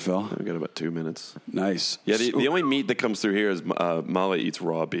left there, Phil? We got about 2 minutes. Nice. Yeah, the only meat that comes through here is Molly eats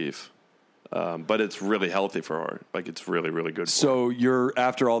raw beef, but it's really healthy for her. Like it's really, really good. So you're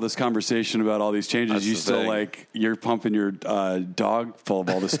after all this conversation about all these changes, That's you the still thing. like you're pumping your dog full of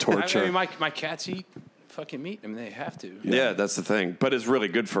all this torture. I mean, my cats eat fucking meat. I mean, they have to. Yeah, that's the thing. But it's really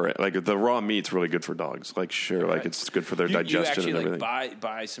good for it. Like the raw meat's really good for dogs. Like sure, like it's good for their digestion you actually, and everything. Like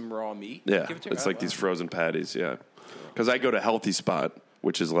buy some raw meat. Yeah, Give it to her? it's like these frozen patties. Yeah, because I go to Healthy Spot,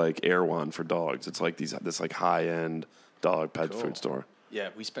 which is like Erewhon for dogs. It's like this like high end dog pet food store. Yeah,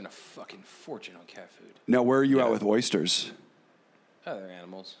 we spend a fucking fortune on cat food. Now, where are you at with oysters? Other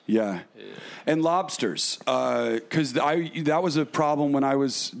animals. Yeah. And lobsters, because that was a problem when I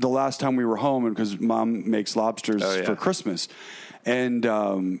was the last time we were home, and because Mom makes lobsters for Christmas, and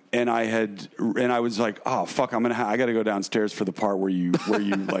I was like, oh fuck, I got to go downstairs for the part where you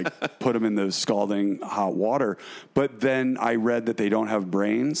like put them in the scalding hot water. But then I read that they don't have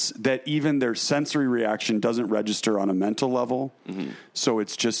brains, that even their sensory reaction doesn't register on a mental level. Mm-hmm. So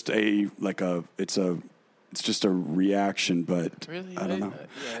it's just it's just a reaction, but really? I don't know.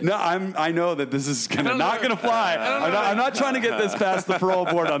 No, I know that this is not going to fly. I'm not trying to get this past the parole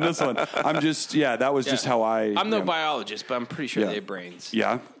board on this one. I'm just, that was just how I'm no biologist, but I'm pretty sure they have brains.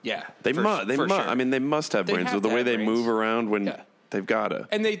 Yeah? Yeah. They must. Sure. I mean, they must have brains with the way they move around when they've got to.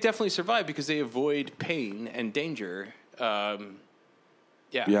 And they definitely survive because they avoid pain and danger. Yeah.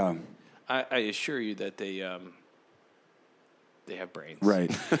 I assure you that they have brains.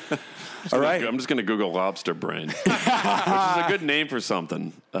 Right. All right. I'm just going to Google lobster brain, which is a good name for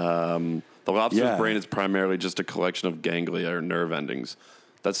something. The lobster's brain is primarily just a collection of ganglia or nerve endings.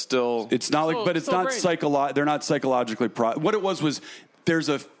 That's still... It's not like, but it's not they're not psychologically... what it was there's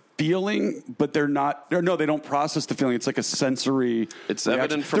a feeling, but they're not... No, they don't process the feeling. It's like a sensory... It's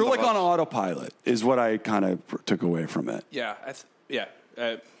evident from they're like on autopilot, is what I kind of took away from it. Yeah.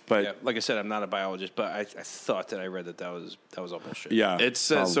 But like I said, I'm not a biologist, but I thought that I read that was all bullshit. Yeah, it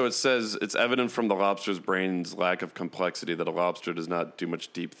says it's evident from the lobster's brain's lack of complexity that a lobster does not do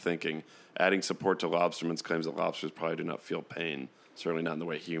much deep thinking. Adding support to lobstermen's claims that lobsters probably do not feel pain, certainly not in the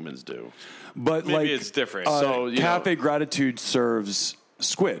way humans do. But maybe it's different. Cafe Gratitude serves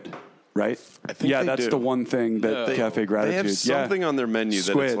squid. Right? I think that's the one thing that Cafe Gratitude... They have something on their menu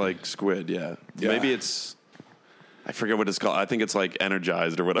that it's like squid, Maybe it's... I forget what it's called. I think it's like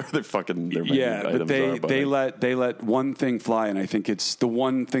Energized or whatever their menu items are. But they let one thing fly, and I think it's the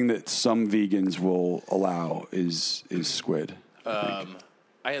one thing that some vegans will allow is squid. I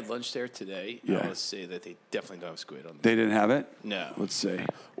had lunch there today. I want to say that they definitely don't have squid on there. They didn't have it? No. Let's see.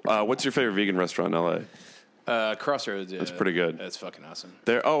 What's your favorite vegan restaurant in L.A.? Crossroads. That's pretty good. That's fucking awesome.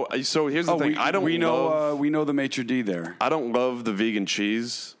 So here's the thing. We know the maitre d' there. I don't love the vegan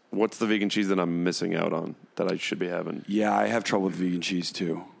cheese. What's the vegan cheese that I'm missing out on that I should be having? Yeah, I have trouble with vegan cheese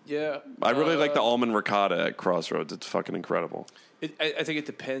too. Yeah, I really like the almond ricotta at Crossroads. It's fucking incredible. I think it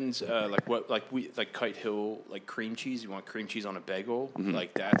depends. Like Kite Hill, like cream cheese. You want cream cheese on a bagel? Mm-hmm.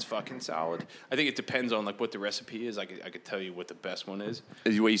 Like that's fucking solid. I think it depends on like what the recipe is. I could tell you what the best one is.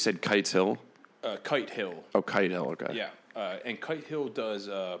 Is what you said, Kite's Hill? Kite Hill. Oh, Kite Hill. Okay. Yeah, and Kite Hill does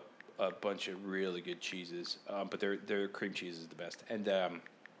a bunch of really good cheeses, but their cream cheese is the best. And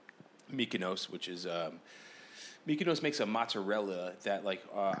Mykonos, which is Mykonos makes a mozzarella that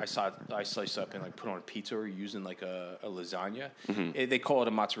I slice up and like put on a pizza or using like a lasagna. Mm-hmm. They call it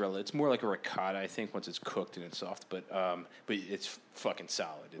a mozzarella. It's more like a ricotta, I think, once it's cooked and it's soft. But it's fucking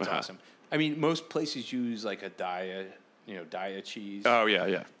solid. It's awesome. I mean, most places use like a Daiya cheese. Oh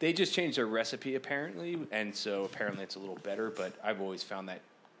yeah. They just changed their recipe apparently, and so apparently it's a little better. But I've always found that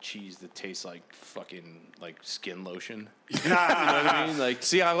cheese that tastes like fucking like skin lotion. You know what I mean? Like,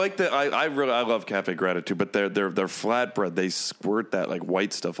 see, I like that. I love Cafe Gratitude, but their flatbread, they squirt that like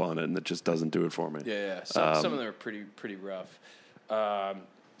white stuff on it, and it just doesn't do it for me. Yeah. Some of them are pretty rough.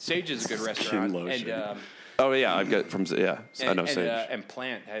 Sage is a good restaurant, and oh yeah, I've got from I know Sage and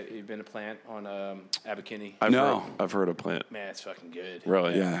Plant. Have you been to Plant on Abercrombie? I've heard of Plant. Man, it's fucking good.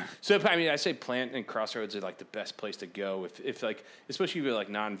 Really? Yeah. So I mean, I say Plant and Crossroads are like the best place to go if like, especially if you're like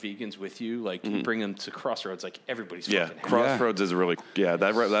non-vegans with you, like you bring them to Crossroads, like everybody's fucking happy. Crossroads is really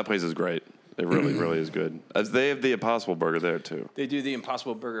that place is great. It really, really is good. As they have the Impossible Burger there too. They do the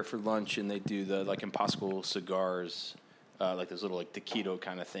Impossible Burger for lunch, and they do the like Impossible cigars. Like those little like taquito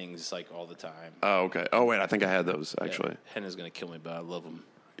kind of things, like all the time. Oh, okay. Oh, wait, I think I had those actually. Henna's gonna kill me, but I love them.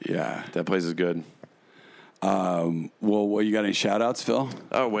 Yeah, that place is good. Well, you got any shout outs, Phil?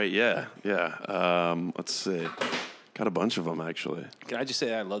 Oh, wait, yeah. Let's see. Got a bunch of them, actually. Can I just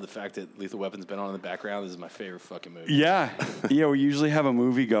say I love the fact that Lethal Weapon's been on in the background? This is my favorite fucking movie. Yeah. We usually have a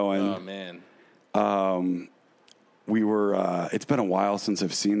movie going. Oh, man. It's been a while since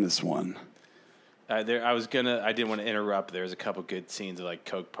I've seen this one. I didn't want to interrupt. There's a couple good scenes of like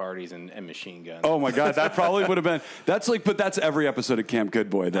coke parties and machine guns. Oh my God, that probably would have been. But that's every episode of Camp Good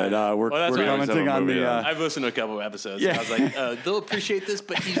Boy that we're commenting on the. I've listened to a couple of episodes. Yeah. I was like, they'll appreciate this,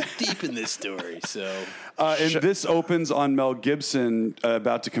 but he's deep in this story. So, and this opens on Mel Gibson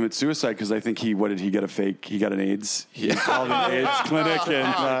about to commit suicide because I think he got a fake. He got an AIDS. He called an AIDS clinic,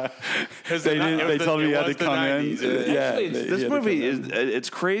 and they told him he had to come in. This movie it's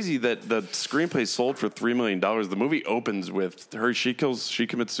crazy that the screenplay sold for $3 million. The movie opens with her. She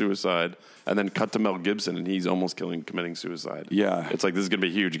commits suicide, and then cut to Mel Gibson, and he's almost committing suicide. Yeah, it's like this is gonna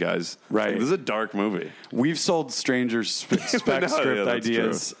be huge, guys. Right, like, this is a dark movie. We've sold stranger spec script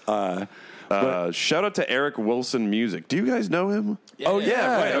ideas. Shout out to Eric Wilson Music. Do you guys know him? Yeah,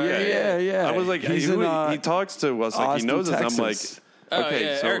 yeah. I was like, he talks to us like Austin, he knows Texas. us. I'm like,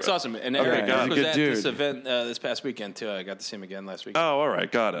 okay, so Eric's awesome, and Eric got it. was Good at dude. this event this past weekend too. I got to see him again last week. oh, all right,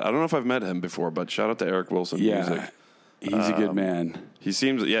 got it. I don't know if I've met him before, but shout out to Eric Wilson Music. He's a good man. He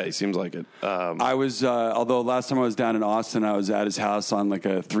seems like it. I was, although last time I was down in Austin, I was at his house on like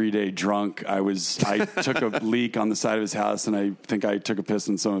a 3-day drunk. I took a leak on the side of his house, and I think I took a piss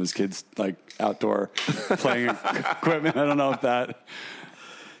on some of his kids' like outdoor playing equipment. I don't know if that.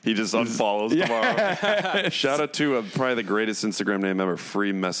 He just unfollows tomorrow. Shout out to probably the greatest Instagram name ever,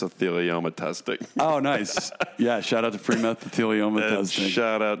 Free Mesothelioma Testing. Oh, nice. Yeah, shout out to Free Mesothelioma And Testing.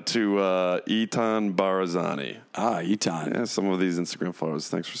 shout out to Etan Barazani. Etan. Yeah, some of these Instagram followers.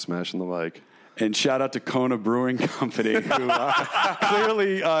 Thanks for smashing the like. And shout out to Kona Brewing Company, who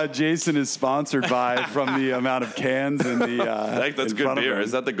clearly Jason is sponsored by from the amount of cans in the. That's good beer.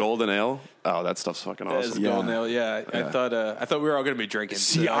 Is that the Golden Ale? Oh, that stuff's fucking That is awesome. Golden Ale. Yeah, I thought we were all going to be drinking.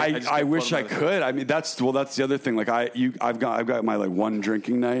 See, so I wish I could. I mean, that's the other thing. Like I've got my like one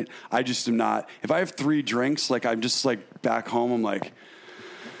drinking night. I just am not. If I have 3 drinks, like I'm just like back home. I'm like,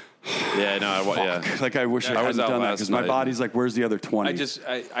 Yeah, no, yeah. like I wish I was hadn't out done that last because my night. body's like, where's the other 20?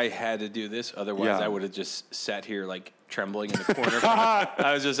 I had to do this. Otherwise, Yeah. I would have just sat here like trembling in the corner.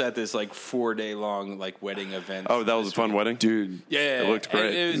 I was just at this like 4-day long like wedding event. Oh, that was a fun wedding? Dude. Yeah, It looked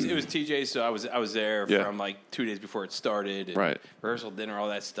great. It was TJ, so I was there Yeah. from like 2 days before it started. And Right. rehearsal, dinner, all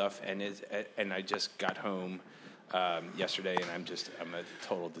that stuff, and I just got home yesterday, and I'm a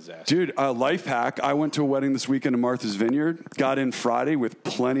total disaster. Dude, life hack. I went to a wedding this weekend in Martha's Vineyard. Got in Friday with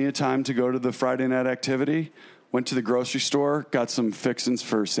plenty of time to go to the Friday night activity. Went to the grocery store, got some fixins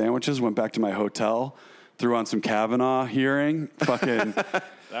for sandwiches, went back to my hotel, threw on some Kavanaugh hearing, fucking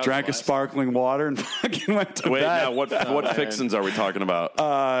drank a sparkling water, and fucking went to Wait, bed. now what fixins are we talking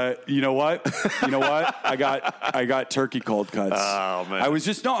about? You know what? I got turkey cold cuts. Oh, man. I was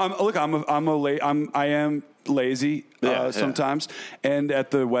just I am lazy sometimes. And at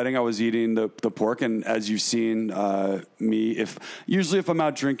the wedding, I was eating the pork, and as you've seen me, if I'm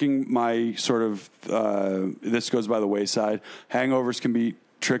out drinking, my sort of this goes by the wayside. Hangovers can be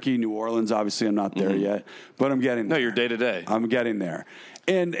tricky. New Orleans, obviously, I'm not there yet, but I'm getting there. No, you're day to day. I'm getting there,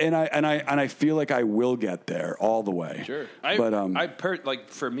 and I feel like I will get there all the way. Sure, like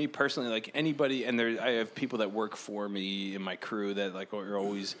for me personally, like anybody, and I have people that work for me in my crew that like are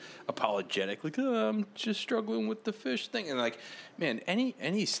always apologetic, like I'm just struggling with the fish thing, and like, man,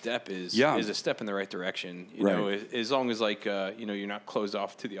 any step is a step in the right direction. You know, as long as like you're not closed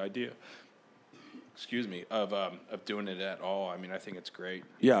off to the idea. Excuse me, of doing it at all. I mean, I think it's great.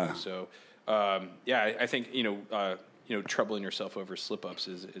 Yeah. So, I think troubling yourself over slip ups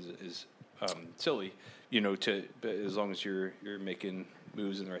is silly. But as long as you're making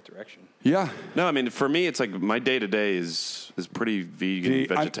moves in the right direction. Yeah. No, I mean, for me, it's like my day to day is pretty vegan,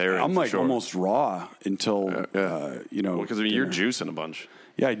 vegetarian. I'm like for sure. almost raw until because you're juicing a bunch.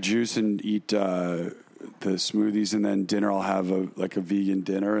 Yeah, I juice and eat the smoothies, and then dinner I'll have a vegan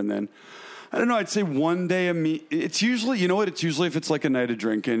dinner, and then I don't know. I'd say one day a meat. It's usually, it's usually if it's like a night of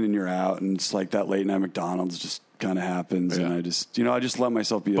drinking and you're out, and it's like that late night McDonald's just kind of happens, and I just let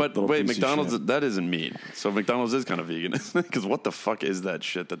myself be. But a little wait, piece McDonald's of shit. that isn't meat. So McDonald's is kind of vegan, because what the fuck is that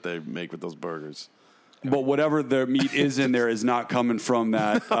shit that they make with those burgers? But whatever the meat is in there is not coming from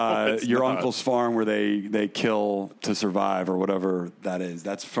that your uncle's farm where they kill to survive or whatever that is.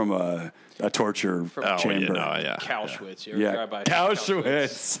 That's from a torture chamber. Cowschwitz. You ever drive by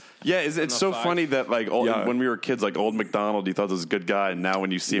Cowschwitz. Yeah, it's so funny that like when we were kids, like old McDonald, you thought this was a good guy, and now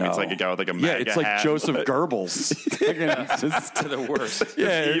when you see him, it's like a guy with like a MAGA it's like hat. Joseph Goebbels. to the worst.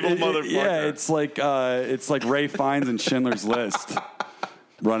 Yeah, evil motherfucker. Yeah, it's like Ray Fiennes and Schindler's List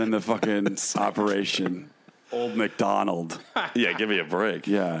running the fucking operation. Old McDonald. Yeah, give me a break.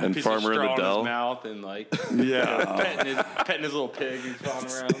 Yeah. And Piece Farmer of in straw the in Dell. his mouth and like petting his little pig who's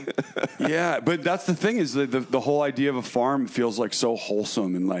following around. Yeah, but that's the thing is that the whole idea of a farm feels like so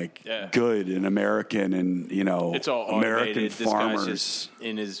wholesome and like good and American, and it's all American automated. farmers. This guy's just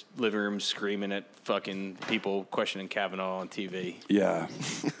in his living room screaming at fucking people questioning Kavanaugh on TV. Yeah.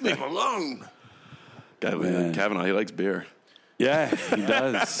 Leave him alone. Kavanaugh, he likes beer. Yeah, he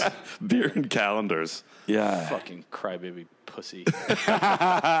does. Beer and calendars. Yeah. Fucking crybaby pussy.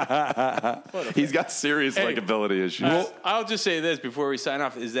 He's got serious likability issues. I'll just say this before we sign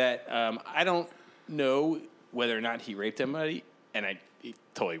off, is that I don't know whether or not he raped anybody, and he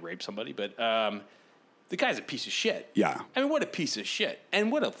totally raped somebody, but the guy's a piece of shit. Yeah. I mean, what a piece of shit.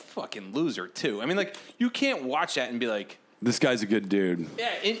 And what a fucking loser, too. I mean, like, you can't watch that and be like, this guy's a good dude.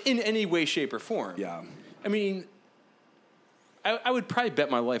 yeah, in any way, shape, or form. Yeah. I mean, I would probably bet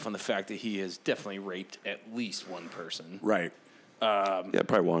my life on the fact that he has definitely raped at least one person. Right. Yeah,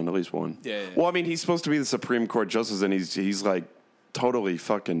 probably one, at least one. Yeah. Well, I mean, he's supposed to be the Supreme Court justice, and he's like totally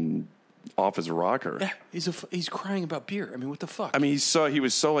fucking off his rocker. Yeah, he's crying about beer. I mean, what the fuck? I mean, he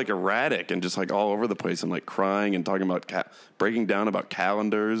was so like erratic and just like all over the place and like crying and talking about breaking down about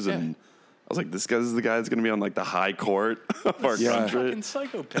calendars and. I was like, this guy's the guy that's going to be on like the high court of our country. Fucking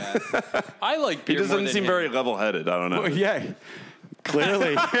psychopath. I like beer. He doesn't seem very level-headed. I don't know. Well, yeah.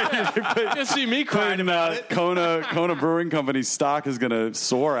 Clearly. You see me crying about it. Kona Brewing Company's stock is going to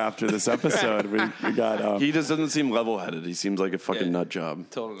soar after this episode. We got. He just doesn't seem level-headed. He seems like a fucking nut job.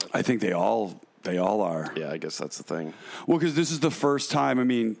 Totally. I think they all are. Yeah, I guess that's the thing. Well, because this is the first time, I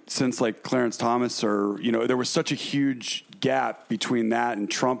mean, since like Clarence Thomas there was such a huge gap between that and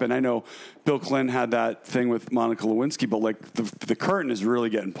Trump. And I know Bill Clinton had that thing with Monica Lewinsky, but like the curtain is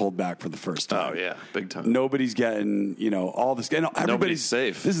really getting pulled back for the first time. Oh, yeah. Big time. Nobody's getting, all this. And nobody's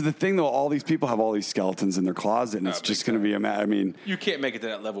safe. This is the thing, though. All these people have all these skeletons in their closet, and it's just going to be I mean, you can't make it to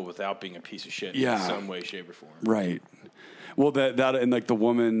that level without being a piece of shit in some way, shape, or form. Right. Well, that and like the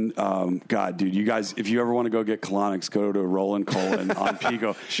woman, God, dude, you guys, if you ever want to go get colonics, go to Roland Colin on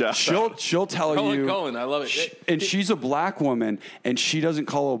Pico. She'll tell Roland you. Colin, I love it. And she's a black woman, and she doesn't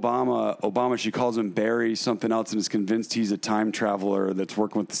call Obama. She calls him Barry something else, and is convinced he's a time traveler that's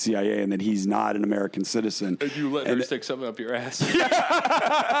working with the CIA, and that he's not an American citizen. And you let her stick something up your ass.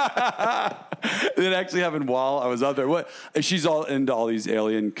 It actually happened while I was out there. What? She's all into all these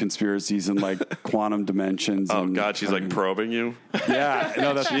alien conspiracies and like quantum dimensions. Oh God, she's like probing you. Yeah,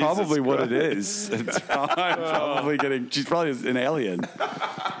 no, that's probably what it is. It's probably she's probably an alien.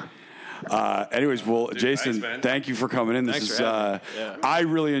 Anyways, well, dude, Jason, thank you for coming in. This I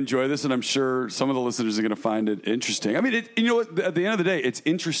really enjoy this, and I'm sure some of the listeners are going to find it interesting. I mean, at the end of the day, it's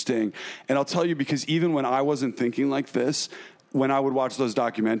interesting, and I'll tell you because even when I wasn't thinking like this, when I would watch those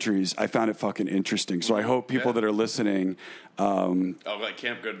documentaries, I found it fucking interesting. So I hope people that are listening. Like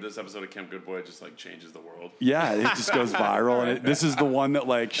Camp Good. This episode of Camp Good Boy just like changes the world. Yeah, it just goes viral, and this is the one that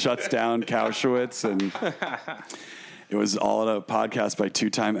like shuts down Kauschwitz, and it was all at a podcast by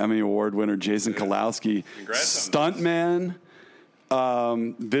 2-time Emmy Award winner Jason Kalowski, stuntman,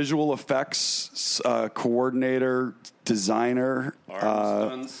 visual effects coordinator, designer,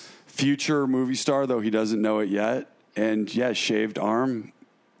 future movie star, though he doesn't know it yet. And shaved arm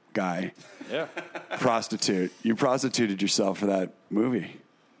guy. Yeah. Prostitute. You prostituted yourself for that movie.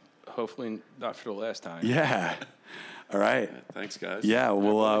 Hopefully not for the last time. Yeah. All right. Thanks, guys. Yeah,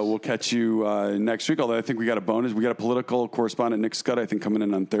 we'll catch you next week. Although I think we got a bonus. We got a political correspondent, Nick Scott, I think, coming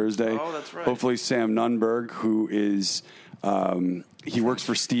in on Thursday. Oh, that's right. Hopefully Sam Nunberg, who is he works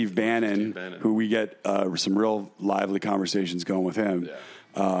for Steve Bannon, who we get some real lively conversations going with him.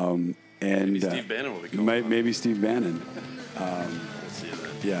 Yeah. And maybe Steve Bannon will be coming. Maybe Steve Bannon. We'll see you then.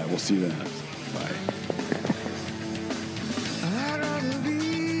 Yeah, we'll see you then. Bye.